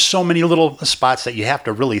 There's so many little spots that you have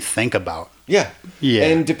to really think about. Yeah.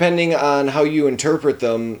 And depending on how you interpret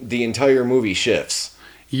them, the entire movie shifts.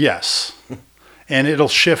 Yes. And it'll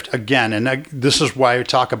shift again. And this is why I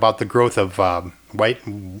talk about the growth of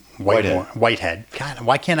Whitehead. God,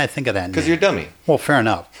 why can't I think of that name? Because you're a dummy. Well, fair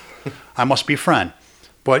enough. I must be friend.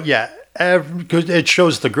 But yeah, it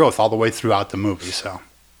shows the growth all the way throughout the movie. So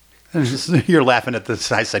you're laughing at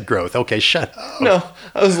this. I said growth. Okay, shut up. No,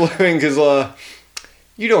 I was laughing because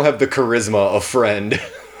you don't have the charisma of friend.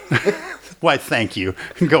 Why, thank you.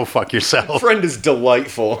 Go fuck yourself. Friend is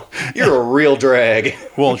delightful. You're a real drag.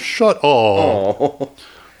 Well, shut up. Oh.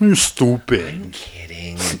 You're stupid. I'm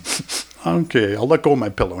kidding. Okay, I'll let go of my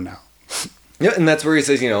pillow now. Yeah, and that's where he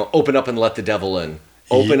says, open up and let the devil in.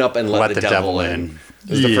 Open up and let the devil in.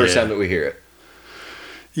 This is the first time that we hear it.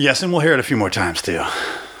 Yes, and we'll hear it a few more times too.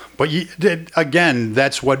 But again,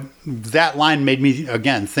 that's what that line made me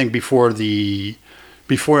again think before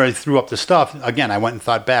I threw up the stuff. Again, I went and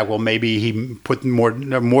thought back. Well, maybe he put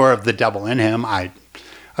more of the devil in him.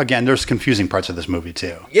 Again, there's confusing parts of this movie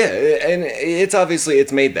too. Yeah, and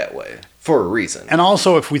it's made that way for a reason. And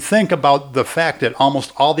also, if we think about the fact that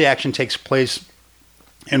almost all the action takes place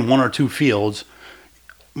in one or two fields,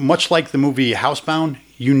 much like the movie Housebound,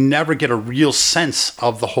 you never get a real sense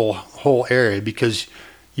of the whole area because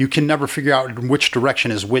you can never figure out which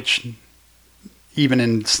direction is which,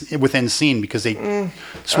 even within scene, because they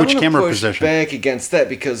switch camera position. Back against that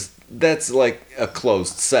because that's like a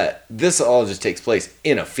closed set. This all just takes place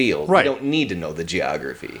in a field. Right. You don't need to know the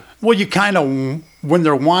geography. Well, you kind of, when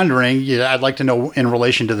they're wandering, I'd like to know in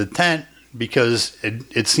relation to the tent because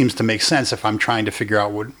it seems to make sense if I'm trying to figure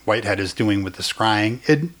out what Whitehead is doing with the scrying.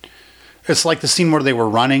 It's like the scene where they were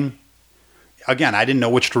running. Again, I didn't know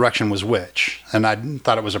which direction was which, and I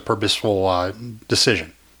thought it was a purposeful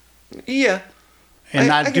decision. Yeah. And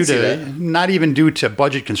not even due to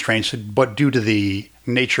budget constraints, but due to the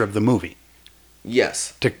nature of the movie.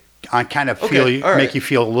 Yes. To kind of make you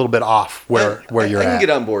feel a little bit off where you're at. I can get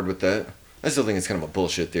on board with that. I still think it's kind of a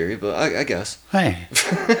bullshit theory, but I guess. Hey.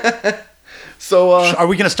 So are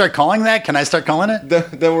we going to start calling that? Can I start calling it?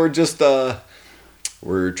 Then we're just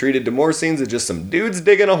we're treated to more scenes of just some dudes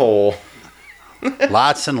digging a hole.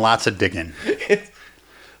 Lots and lots of digging.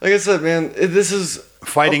 Like I said, man, this is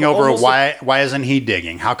fighting over why isn't he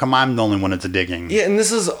digging? How come I'm the only one that's digging? Yeah, and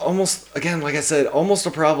this is almost, again, like I said, almost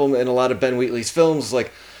a problem in a lot of Ben Wheatley's films.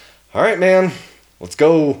 Like, all right, man, let's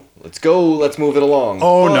go, let's move it along.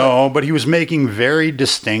 No, but he was making very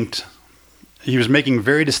distinct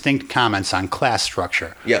comments on class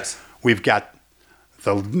structure. Yes. We've got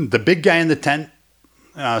the big guy in the tent,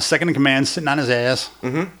 second in command, sitting on his ass,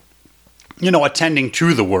 attending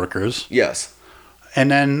to the workers. Yes. And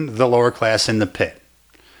then the lower class in the pit.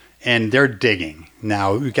 and they're digging.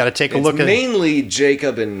 Now, we got to take a look at... mainly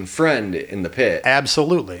Jacob and Friend in the pit.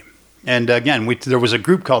 Absolutely. And again, there was a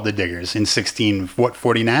group called the Diggers in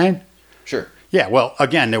 49? Sure. Yeah, well,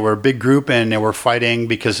 again, they were a big group, and they were fighting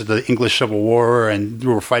because of the English Civil War, and they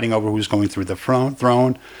were fighting over who's going through the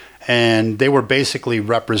throne. And they were basically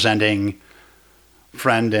representing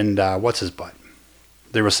Friend and what's his butt.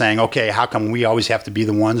 They were saying, okay, how come we always have to be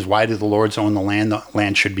the ones? Why do the lords own the land? The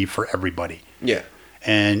land should be for everybody. Yeah.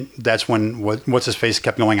 And that's when what's his face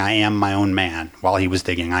kept going, I am my own man, while he was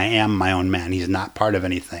digging. I am my own man. He's not part of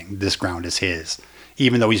anything. This ground is his.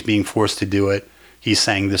 Even though he's being forced to do it, he's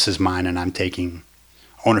saying this is mine and I'm taking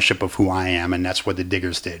ownership of who I am. And that's what the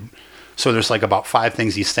Diggers did. So there's like about 5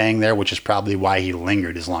 things he's saying there, which is probably why he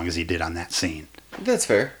lingered as long as he did on that scene. That's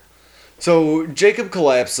fair. So Jacob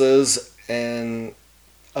collapses and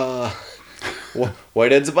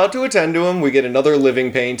Whitehead's about to attend to him. We get another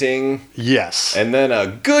living painting. Yes. And then a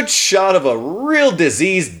good shot of a real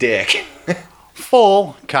diseased dick.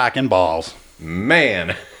 Full cock and balls.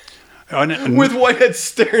 Man. With Whitehead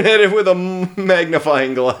staring at it with a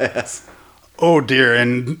magnifying glass. Oh dear,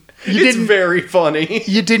 and it's very funny.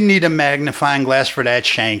 You didn't need a magnifying glass for that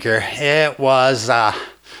shanker. It was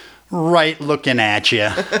right looking at you.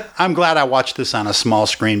 I'm glad I watched this on a small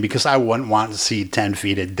screen because I wouldn't want to see 10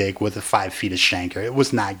 feet of dick with a 5 feet of shanker. It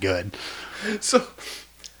was not good.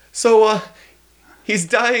 So he's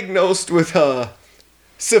diagnosed with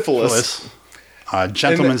syphilis.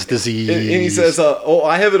 Gentleman's disease. And he says,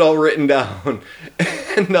 I have it all written down.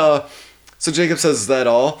 And so Jacob says, is that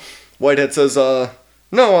all? Whitehead says,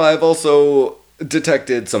 no, I've also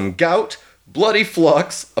detected some gout, bloody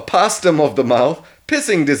flux, apostema of the mouth,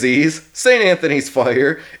 pissing disease, St. Anthony's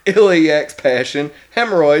fire, iliac's passion,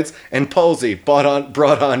 hemorrhoids, and palsy brought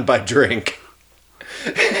on by drink.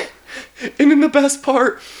 And in the best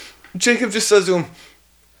part, Jacob just says to him,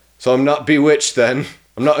 so I'm not bewitched then.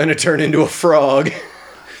 I'm not going to turn into a frog.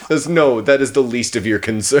 Says, no, that is the least of your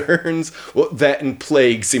concerns. Well, that and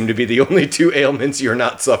plague seem to be the only 2 ailments you're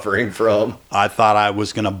not suffering from. I thought I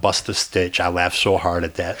was going to bust a stitch. I laughed so hard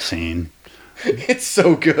at that scene. It's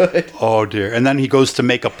so good. Oh, dear. And then he goes to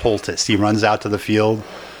make a poultice. He runs out to the field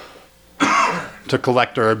to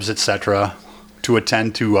collect herbs, etc., to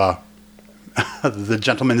attend to the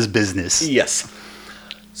gentleman's business. Yes.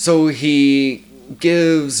 So he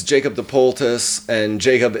gives Jacob the poultice, and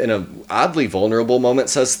Jacob, in a oddly vulnerable moment,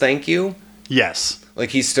 says thank you. Yes. Like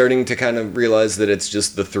he's starting to kind of realize that it's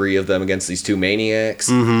just the 3 of them against these 2 maniacs.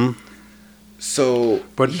 Mm-hmm. So,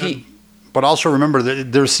 But also remember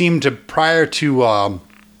that there seemed to prior to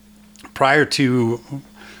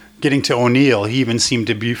getting to O'Neill, he even seemed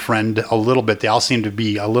to befriend a little bit. They all seemed to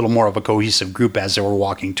be a little more of a cohesive group as they were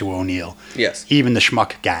walking to O'Neill. Yes. Even the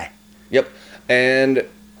schmuck guy. Yep. And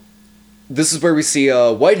this is where we see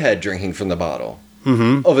Whitehead drinking from the bottle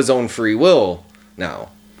of his own free will now.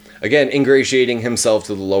 Again, ingratiating himself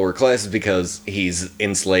to the lower classes because he's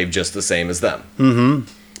enslaved just the same as them. Mm-hmm.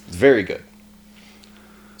 It's very good.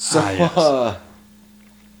 So, yes.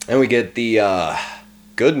 And we get the,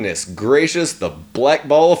 goodness gracious, the black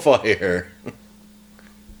ball of fire.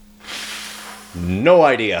 No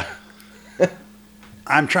idea.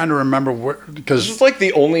 I'm trying to remember where, because This is like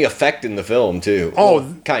the only effect in the film, too. Oh.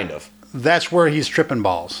 Well, kind of. That's where he's tripping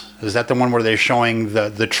balls. Is that the one where they're showing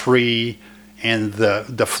the tree and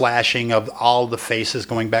the flashing of all the faces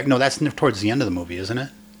going back? No, that's towards the end of the movie, isn't it?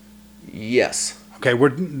 Yes. Okay,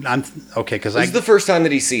 because This is the first time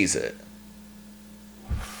that he sees it.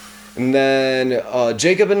 And then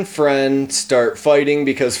Jacob and Friend start fighting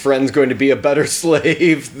because Friend's going to be a better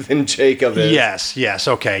slave than Jacob is. Yes,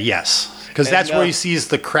 okay, yes. Because that's where he sees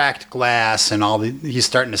the cracked glass and he's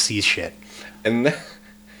starting to see shit. And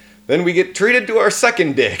then we get treated to our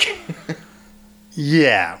second dick.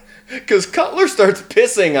 Yeah. Because Cutler starts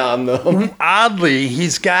pissing on them. Oddly,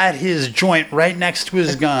 he's got his joint right next to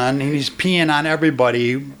his gun, and he's peeing on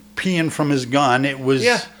everybody, peeing from his gun. It was...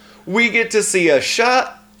 Yeah. We get to see a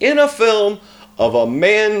shot in a film of a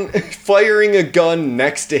man firing a gun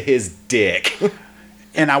next to his dick.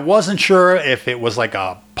 And I wasn't sure if it was like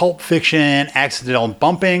a Pulp Fiction accidental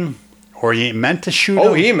bumping, or he meant to shoot him.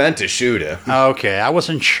 Oh, he meant to shoot him. Okay, I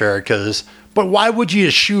wasn't sure, but why would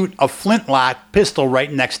you shoot a flintlock pistol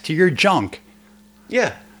right next to your junk?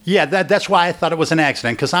 Yeah. Yeah, that's why I thought it was an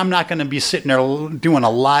accident, because I'm not going to be sitting there doing a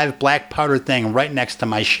live black powder thing right next to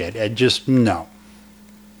my shit. No.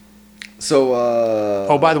 So,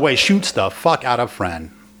 Oh, by the way, shoot stuff. Fuck out of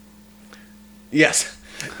Friend. Yes.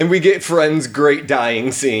 And we get Friend's great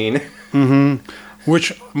dying scene. Mm-hmm.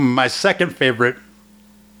 Which, my second favorite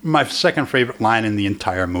line in the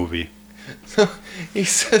entire movie. He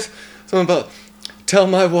says something about, tell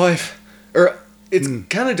my wife. Or it's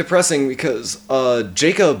kind of depressing because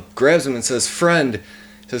Jacob grabs him and says, friend,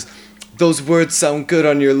 says, those words sound good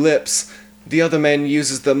on your lips. The other man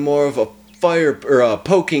uses them more of a fire or a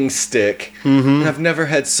poking stick. And I've never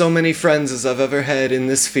had so many friends as I've ever had in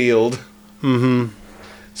this field.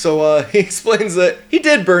 So he explains that he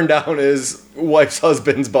did burn down his wife's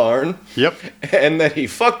husband's barn. Yep. And that he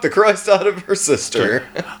fucked the Christ out of her sister.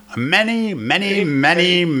 Many, many,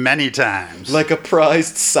 many, many times. Like a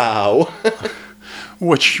prized sow.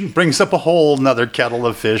 Which brings up a whole nother kettle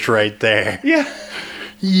of fish right there. Yeah.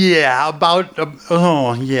 Yeah, about...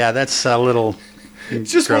 that's a little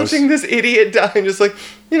Just gross. watching this idiot die and just like,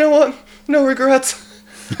 you know what? No regrets.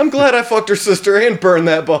 I'm glad I fucked her sister and burned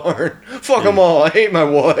that barn. Fuck them all. I hate my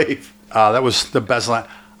wife. That was the best line.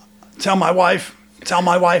 Tell my wife.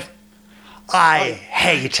 I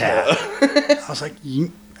hate her. I was like,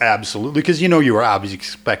 absolutely. Because you were obviously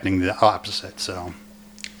expecting the opposite, so...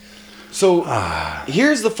 So,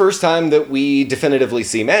 here's the first time that we definitively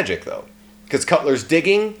see magic, though. Because Cutler's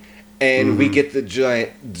digging, and we get the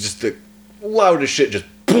giant, just the loudest shit, just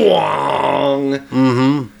boing,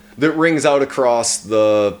 that rings out across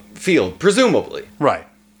the field, presumably. Right.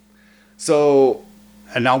 So...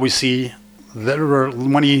 And now we see that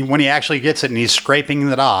when he actually gets it and he's scraping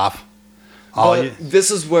it off.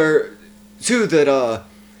 This is where, too, that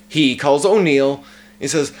he calls O'Neill. He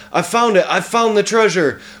says, I found it. I found the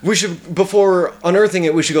treasure. We should, before unearthing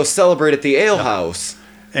it, we should go celebrate at the alehouse.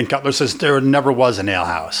 And Cutler says there never was an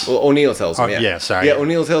alehouse. Well, O'Neill tells him, Yeah, sorry. Yeah,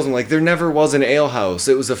 O'Neill tells him, like, there never was an alehouse.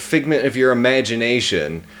 It was a figment of your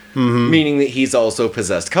imagination. Meaning that he's also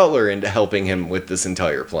possessed Cutler into helping him with this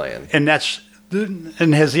entire plan. And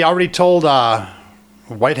has he already told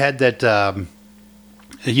Whitehead that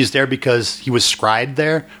he's there because he was scryed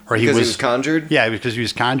there? Or Because he was conjured? Yeah, because he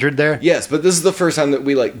was conjured there? Yes, but this is the first time that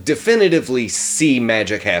we, like, definitively see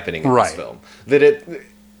magic happening in this film. That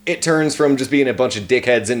it turns from just being a bunch of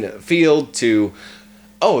dickheads in the field to,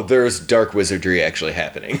 oh, there's dark wizardry actually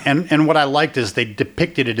happening. And what I liked is they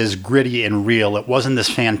depicted it as gritty and real. It wasn't this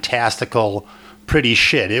fantastical, pretty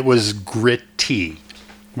shit. It was gritty,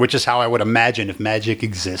 which is how I would imagine if magic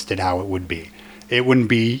existed, how it would be. It wouldn't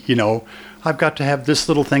be, I've got to have this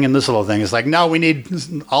little thing and this little thing. It's like, no, we need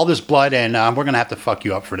all this blood, and we're going to have to fuck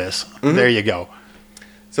you up for this. There you go.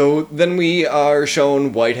 So then we are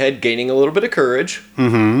shown Whitehead gaining a little bit of courage.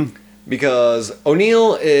 Because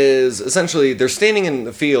O'Neill is essentially, they're standing in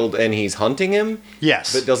the field and he's hunting him.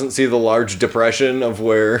 Yes. But doesn't see the large depression of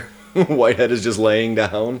where Whitehead is just laying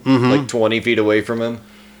down, like 20 feet away from him.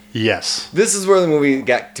 Yes. This is where the movie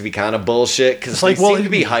got to be kind of bullshit, because they seem to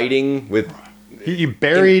be hiding with... He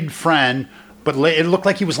buried Friend, but it looked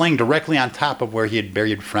like he was laying directly on top of where he had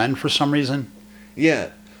buried Friend for some reason. Yeah.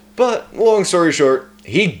 But, long story short,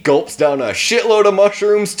 he gulps down a shitload of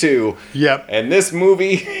mushrooms, too. Yep. And this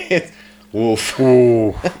movie... Woof.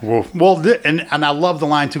 Ooh, woof. Well, and I love the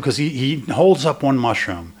line, too, because he holds up one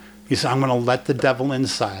mushroom. He says, I'm going to let the devil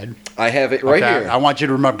inside. I have it right here. I want you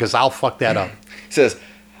to remember, because I'll fuck that up. He says,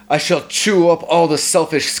 I shall chew up all the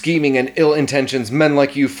selfish scheming and ill intentions men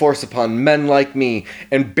like you force upon men like me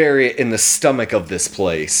and bury it in the stomach of this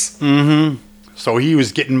place. So he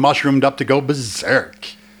was getting mushroomed up to go berserk.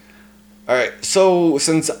 Alright, so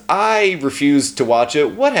since I refused to watch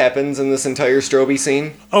it, what happens in this entire Strobe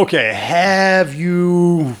scene? Okay, have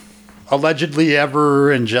you allegedly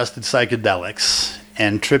ever ingested psychedelics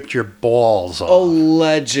and tripped your balls off?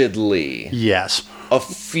 Allegedly. Yes. A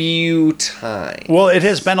few times. Well, it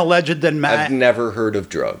has been alleged that I've never heard of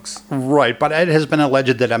drugs. Right, but it has been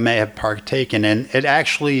alleged that I may have partaken, and it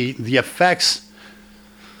actually, the effects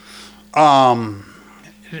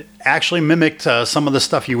actually mimicked some of the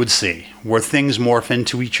stuff you would see, where things morph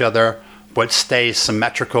into each other, but stay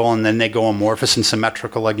symmetrical, and then they go amorphous and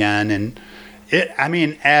symmetrical again. And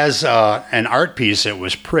as an art piece, it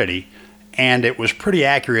was pretty, and it was pretty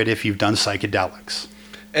accurate if you've done psychedelics.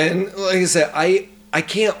 And like I said, I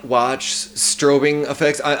can't watch strobing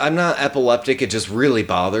effects. I'm not epileptic. It just really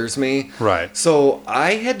bothers me. Right. So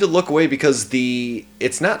I had to look away because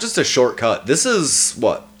it's not just a shortcut. This is,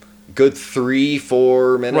 good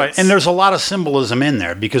 3-4 minutes? Right, and there's a lot of symbolism in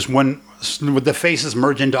there because when the faces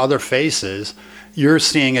merge into other faces, you're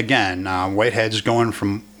seeing, again, Whitehead's going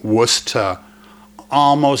from wuss to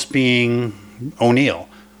almost being O'Neill.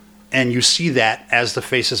 And you see that as the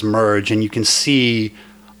faces merge, and you can see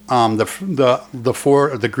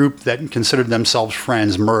the group that considered themselves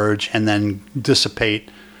friends merge and then dissipate.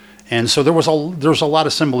 And so there was a lot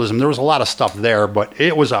of symbolism. There was a lot of stuff there, but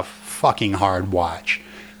it was a fucking hard watch.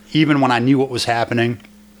 Even when I knew what was happening,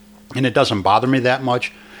 and it doesn't bother me that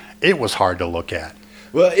much, it was hard to look at.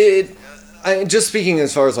 Well, just speaking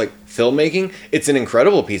as far as like filmmaking, it's an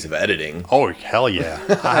incredible piece of editing. Oh hell yeah!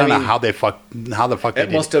 I don't know how the fuck they It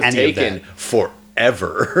did must have any taken of that.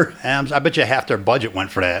 forever. I bet you half their budget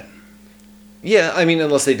went for that. Yeah, I mean,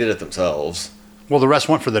 unless they did it themselves. Well, the rest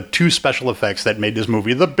went for the 2 special effects that made this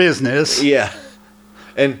movie The Business. Yeah,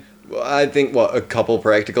 and I think a couple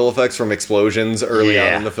practical effects from explosions early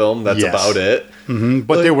on in the film. That's Yes. about it.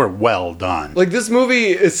 But they were well done. Like this movie,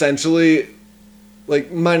 essentially,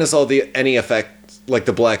 like minus all any effect, like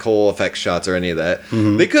the black hole effect shots or any of that,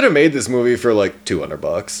 they could have made this movie for like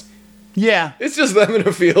 $200. Yeah, It's just them in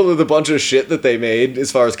a field with a bunch of shit that they made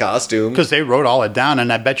as far as costumes. because they wrote all it down,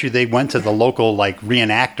 and I bet you they went to the local like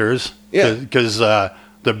reenactors. Yeah. Because the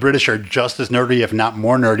British are just as nerdy, if not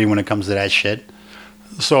more nerdy, when it comes to that shit.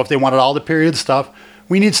 So if they wanted all the period stuff,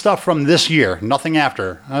 we need stuff from this year, nothing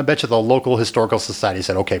after. I bet you the local historical society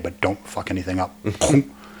said, okay, but don't fuck anything up.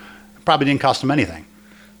 Probably didn't cost them anything.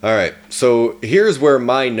 All right, so here's where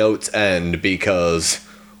my notes end because,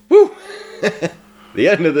 woo, the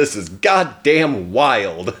end of this is goddamn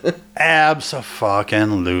wild.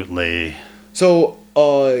 Abso-fucking-lutely. So,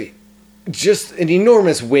 just an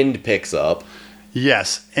enormous wind picks up.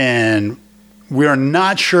 Yes, and we're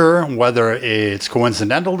not sure whether it's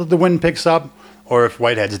coincidental that the wind picks up or if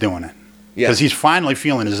Whitehead's doing it. Yeah. Because he's finally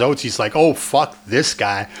feeling his oats. He's like, oh, fuck this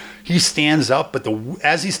guy. He stands up, but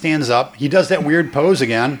as he stands up, he does that weird pose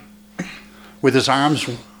again with his arms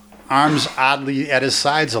oddly at his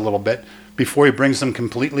sides a little bit before he brings them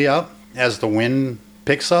completely up as the wind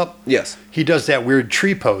picks up. Yes. He does that weird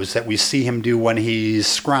tree pose that we see him do when he's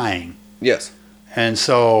scrying. Yes. And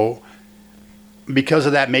so, because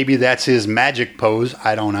of that, maybe that's his magic pose.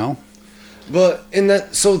 I don't know. But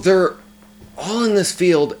so they're all in this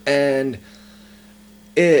field, and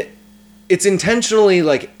it's intentionally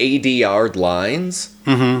like ADR'd lines.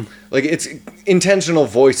 Mm-hmm. Like it's intentional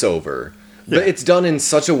voiceover. Yeah. But it's done in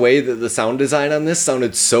such a way that the sound design on this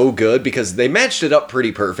sounded so good because they matched it up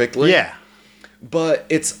pretty perfectly. Yeah.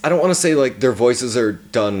 But I don't want to say like their voices are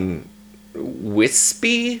done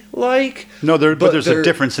wispy like. No, but there's a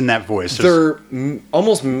difference in that voice. They're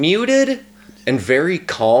almost muted and very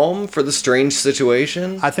calm for the strange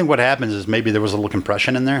situation. I think what happens is maybe there was a little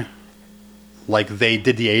compression in there. Like they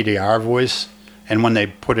did the ADR voice, and when they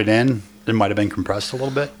put it in, it might have been compressed a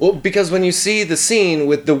little bit. Well, because when you see the scene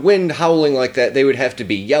with the wind howling like that, they would have to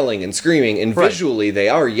be yelling and screaming, and Right. visually they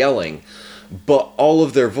are yelling, but all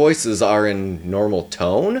of their voices are in normal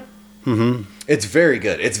tone. Mm-hmm. It's very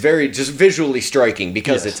good. It's very just visually striking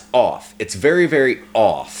because Yes. it's off. It's very, very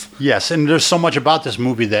off. Yes, and there's so much about this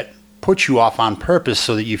movie that puts you off on purpose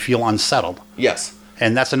so that you feel unsettled. Yes.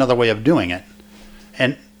 And that's another way of doing it.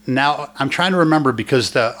 And now I'm trying to remember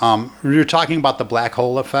because you're talking about the black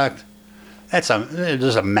hole effect.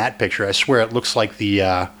 There's a matte picture. I swear it looks like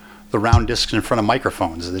the round discs in front of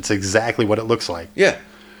microphones. It's exactly what it looks like. Yeah.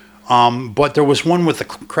 But there was one with the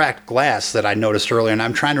cracked glass that I noticed earlier, and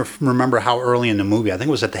I'm trying to remember how early in the movie. I think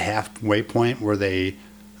it was at the halfway point where they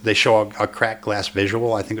show a cracked glass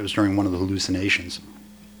visual. I think it was during one of the hallucinations.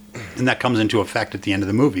 And that comes into effect at the end of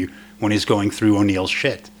the movie when he's going through O'Neill's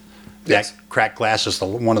shit. Yes. That cracked glass is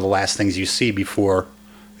one of the last things you see before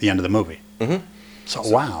the end of the movie. Mm-hmm. So,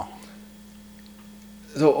 wow.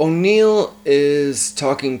 So O'Neill is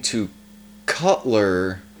talking to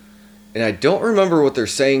Cutler, and I don't remember what they're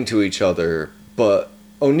saying to each other, but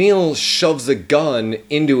O'Neill shoves a gun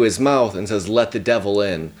into his mouth and says, "Let the devil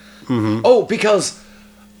in." Mm-hmm. Oh, because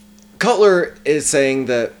Cutler is saying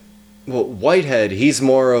that, well, Whitehead, he's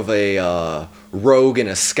more of a rogue and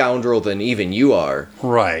a scoundrel than even you are.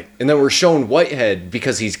 Right. And then we're shown Whitehead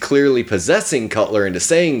because he's clearly possessing Cutler into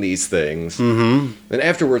saying these things. Mm-hmm. Then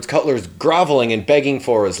afterwards, Cutler's groveling and begging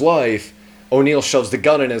for his life. O'Neill shoves the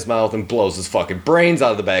gun in his mouth and blows his fucking brains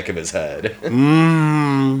out of the back of his head.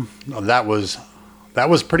 That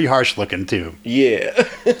was pretty harsh looking, too. Yeah.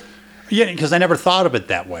 Yeah, because I never thought of it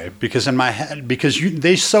that way. Because in my head,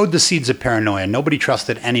 they sowed the seeds of paranoia. Nobody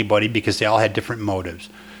trusted anybody because they all had different motives.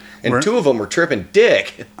 And two of them were tripping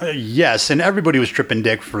dick. Yes, and everybody was tripping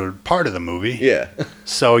dick for part of the movie. Yeah.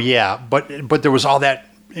 So yeah, but there was all that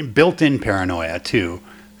built-in paranoia too,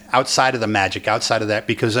 outside of the magic, outside of that,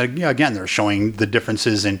 because again, they're showing the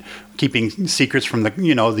differences in keeping secrets from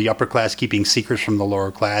the upper class, keeping secrets from the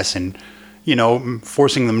lower class, and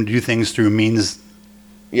forcing them to do things through means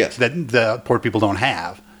Yes. that the poor people don't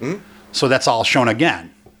have. Mm-hmm. So that's all shown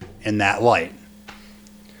again in that light.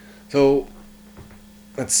 So,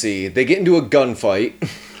 let's see. They get into a gunfight.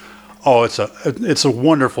 Oh, it's a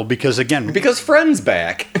wonderful because again, Because Friend's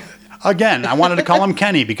back. again, I wanted to call him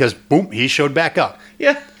Kenny because boom, he showed back up.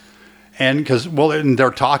 Yeah. And because and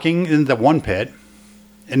they're talking in the one pit,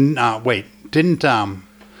 And wait, didn't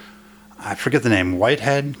I forget the name?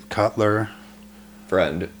 Whitehead, Cutler,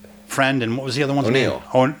 Friend. and what was the other one's O'Neill. name?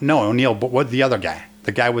 Oh no, O'Neill. But what the other guy?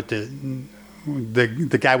 The guy with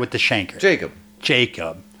the guy with the shanker.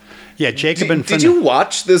 Jacob. Yeah, Jacob and Did you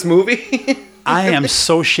watch this movie? I am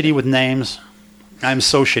so shitty with names.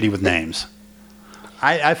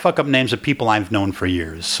 I fuck up names of people I've known for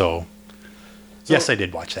years. So yes, I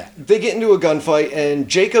did watch that. They get into a gunfight, and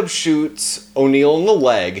Jacob shoots O'Neill in the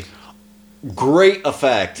leg. Great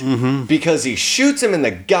effect, because he shoots him in the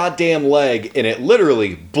goddamn leg, and it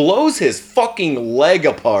literally blows his fucking leg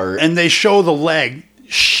apart. And they show the leg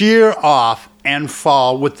shear off and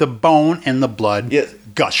fall with the bone and the blood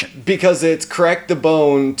gushing. Because it's cracked the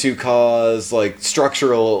bone to cause, like,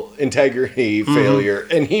 structural integrity failure,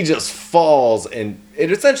 and he just falls, and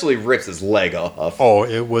it essentially rips his leg off. Oh,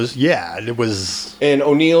 it was. And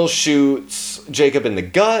O'Neill shoots Jacob in the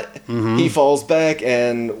gut. He falls back,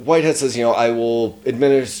 and Whitehead says, I will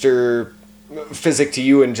administer physic to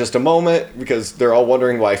you in just a moment, because they're all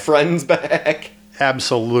wondering why Friend's back.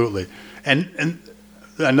 Absolutely. And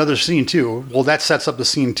another scene, too. Well, that sets up the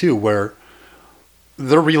scene, too, where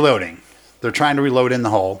they're reloading. They're trying to reload in the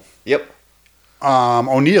hole. Yep.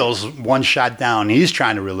 O'Neill's one shot down. He's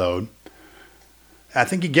trying to reload. I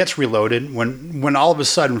think he gets reloaded when all of a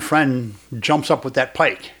sudden Friend jumps up with that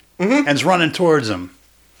pike and is running towards him.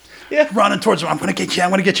 Yeah. Running towards him. I'm going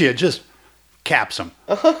to get you. Just caps him.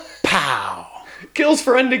 Pow. Kills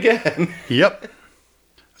Friend again. Yep.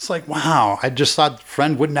 It's like, wow. I just thought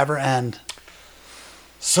Friend would never end.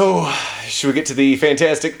 So, should we get to the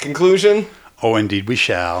fantastic conclusion? Oh, indeed, we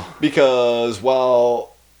shall. Because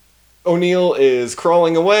while O'Neill is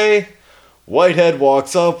crawling away, Whitehead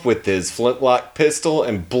walks up with his flintlock pistol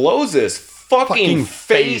and blows his fucking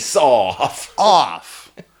face off.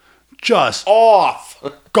 Just off.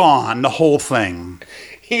 Gone, the whole thing.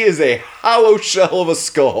 He is a hollow shell of a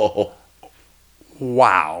skull.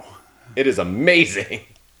 Wow. It is amazing.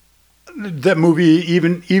 That movie,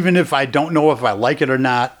 even if I don't know if I like it or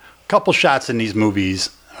not, a couple shots in this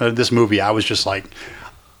movie, I was just like,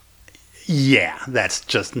 yeah, that's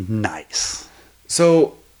just nice.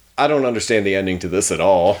 So, I don't understand the ending to this at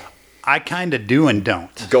all. I kind of do and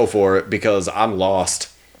don't. Go for it, because I'm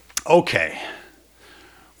lost. Okay.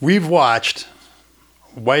 We've watched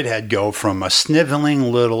Whitehead go from a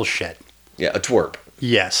sniveling little shit. Yeah, a twerp.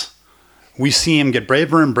 Yes. We see him get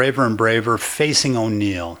braver and braver and braver facing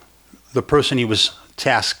O'Neill, the person he was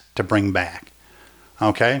tasked to bring back.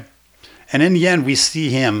 Okay? And in the end, we see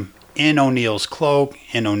him in O'Neill's cloak,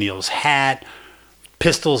 in O'Neill's hat,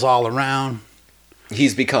 pistols all around.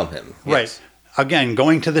 He's become him. Yes. Right. Again,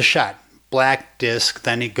 going to the shot. Black disc,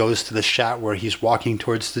 then it goes to the shot where he's walking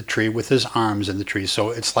towards the tree with his arms in the tree. So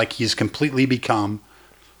it's like he's completely become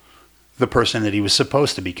the person that he was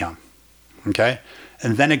supposed to become. Okay?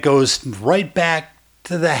 And then it goes right back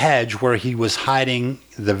to the hedge where he was hiding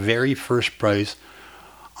the very first place.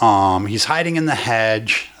 He's hiding in the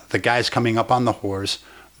hedge. The guy's coming up on the horse.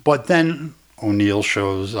 But then O'Neill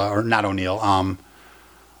shows, or not O'Neill,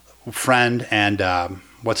 Friend and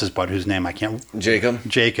what's his bud, whose name I can't...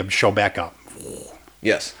 Jacob show back up.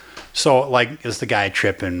 Yes. So, like, is the guy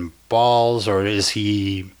tripping balls, or did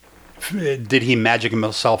he magic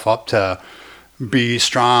himself up to be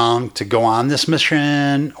strong to go on this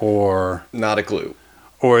mission, or... Not a clue.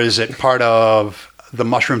 Or is it part of the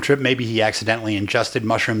mushroom trip? Maybe he accidentally ingested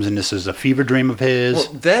mushrooms and this is a fever dream of his.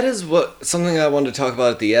 Well, that is something I wanted to talk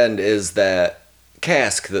about at the end, is that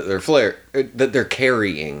cask that they're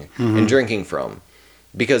carrying and drinking from,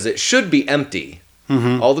 because it should be empty.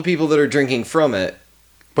 All the people that are drinking from it,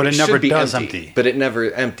 but it never does empty. But it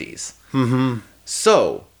never empties.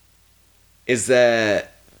 So, is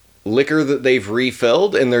that liquor that they've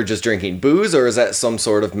refilled and they're just drinking booze, or is that some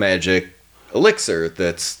sort of magic elixir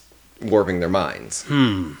that's warping their minds?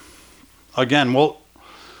 Again, well,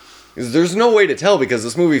 there's no way to tell, because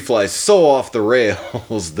this movie flies so off the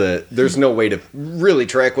rails that there's no way to really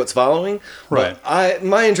track what's following. Right. But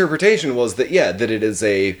my interpretation was that, that it is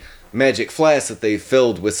a magic flask that they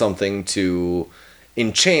filled with something to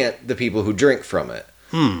enchant the people who drink from it.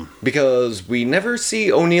 Because we never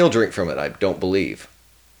see O'Neill drink from it, I don't believe.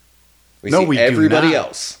 We see everybody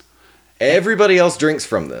else. Everybody else drinks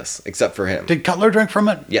from this, except for him. Did Cutler drink from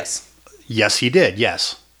it? Yes. Yes, he did,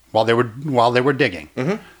 yes. While they were digging.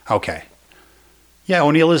 Okay. Yeah,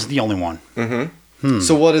 O'Neill is the only one.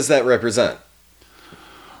 So what does that represent?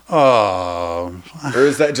 Or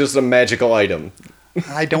is that just a magical item?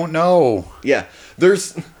 I don't know. Yeah,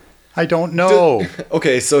 I don't know.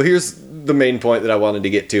 Okay, so here's the main point that I wanted to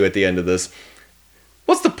get to at the end of this.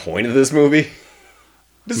 What's the point of this movie?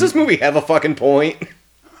 Does this movie have a fucking point?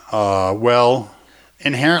 Well,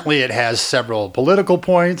 inherently it has several political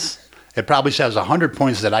points. It probably has 100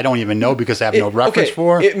 points that I don't even know because I have no reference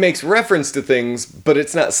for. It makes reference to things, but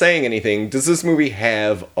it's not saying anything. Does this movie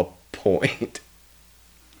have a point?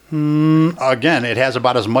 Again, it has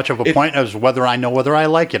about as much of a point as whether I know whether I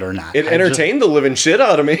like it or not. It entertained the living shit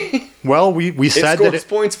out of me. Well, we said that it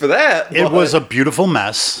points for that. It was a beautiful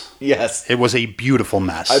mess. Yes. It was a beautiful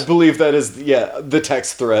mess. I believe that is, the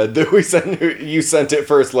text thread that we sent. You sent it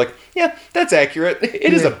first, like, yeah, that's accurate.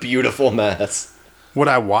 It is a beautiful mess. Would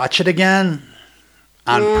I watch it again?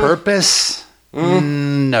 On purpose?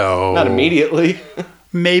 No. Not immediately.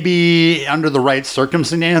 Maybe under the right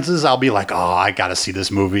circumstances, I'll be like, oh, I gotta see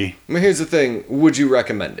this movie. I mean, here's the thing. Would you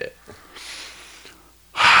recommend it?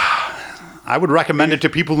 I would recommend it to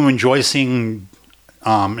people who enjoy seeing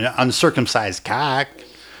uncircumcised cock.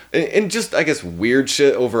 And just, I guess, weird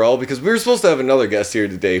shit overall, because we were supposed to have another guest here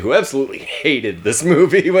today who absolutely hated this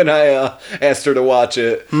movie when I asked her to watch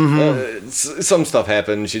it. Some stuff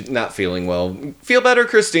happened. She's not feeling well. Feel better,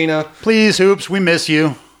 Christina. Please, Hoops, we miss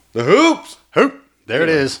you. The Hoops! Hoop! There it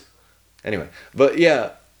is. Anyway, but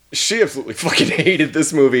yeah, she absolutely fucking hated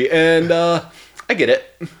this movie, and I get it.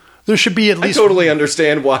 There should be at least... I totally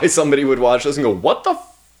understand why somebody would watch this and go, what the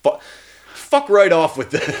fuck? Fuck right off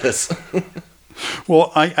with this.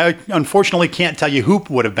 Well, I unfortunately can't tell you. Hoop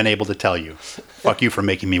would have been able to tell you. Fuck you for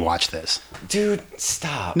making me watch this. Dude,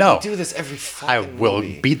 stop. No. You do this every fucking I will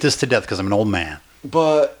movie. beat this to death because I'm an old man.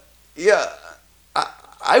 But, yeah,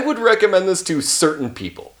 I would recommend this to certain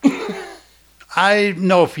people. I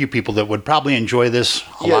know a few people that would probably enjoy this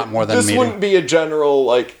a lot more than me. This wouldn't be a general,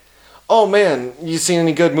 like, oh man, you seen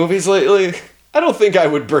any good movies lately? I don't think I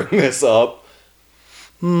would bring this up.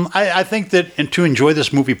 I think that to enjoy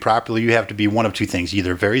this movie properly, you have to be one of two things.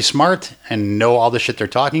 Either very smart and know all the shit they're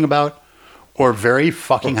talking about, or very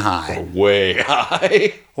fucking high. Way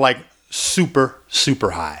high. Like super,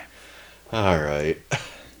 super high. All right.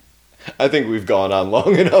 I think we've gone on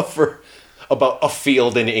long enough for about a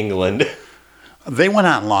field in England. They went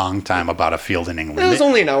on a long time about a field in England. It was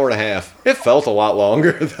only an hour and a half. It felt a lot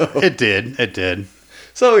longer, though. It did.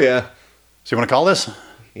 So, yeah. So you want to call this?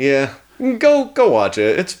 Yeah. Go watch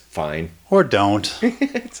it. It's fine. Or don't.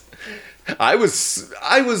 I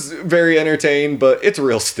was very entertained, but it's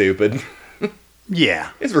real stupid.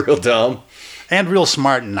 Yeah. It's real dumb. And real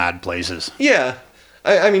smart in odd places. Yeah.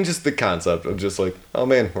 I mean, just the concept of just like, oh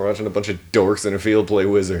man, we're watching a bunch of dorks in a field play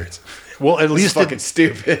wizards. Well, at least it's fucking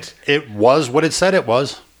stupid. It was what it said it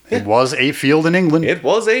was. Yeah. It was a field in England. It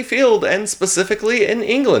was a field, and specifically in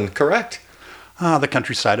England, correct? The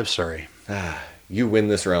countryside of Surrey. You win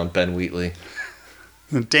this round, Ben Wheatley.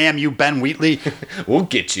 Damn you, Ben Wheatley. We'll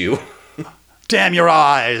get you. Damn your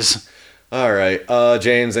eyes. All right.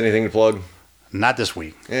 James, anything to plug? Not this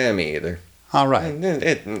week. Yeah, me either. All right.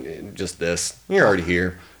 Just this. You're already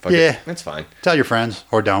here. Fuck yeah. It's fine. Tell your friends,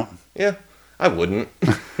 or don't. Yeah, I wouldn't.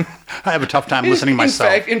 I have a tough time listening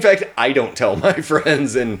myself. In fact, I don't tell my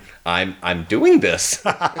friends, and I'm doing this.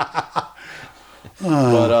 But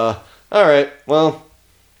all right. Well,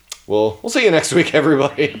 we'll see you next week,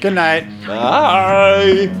 everybody. Good night.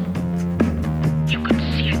 Bye.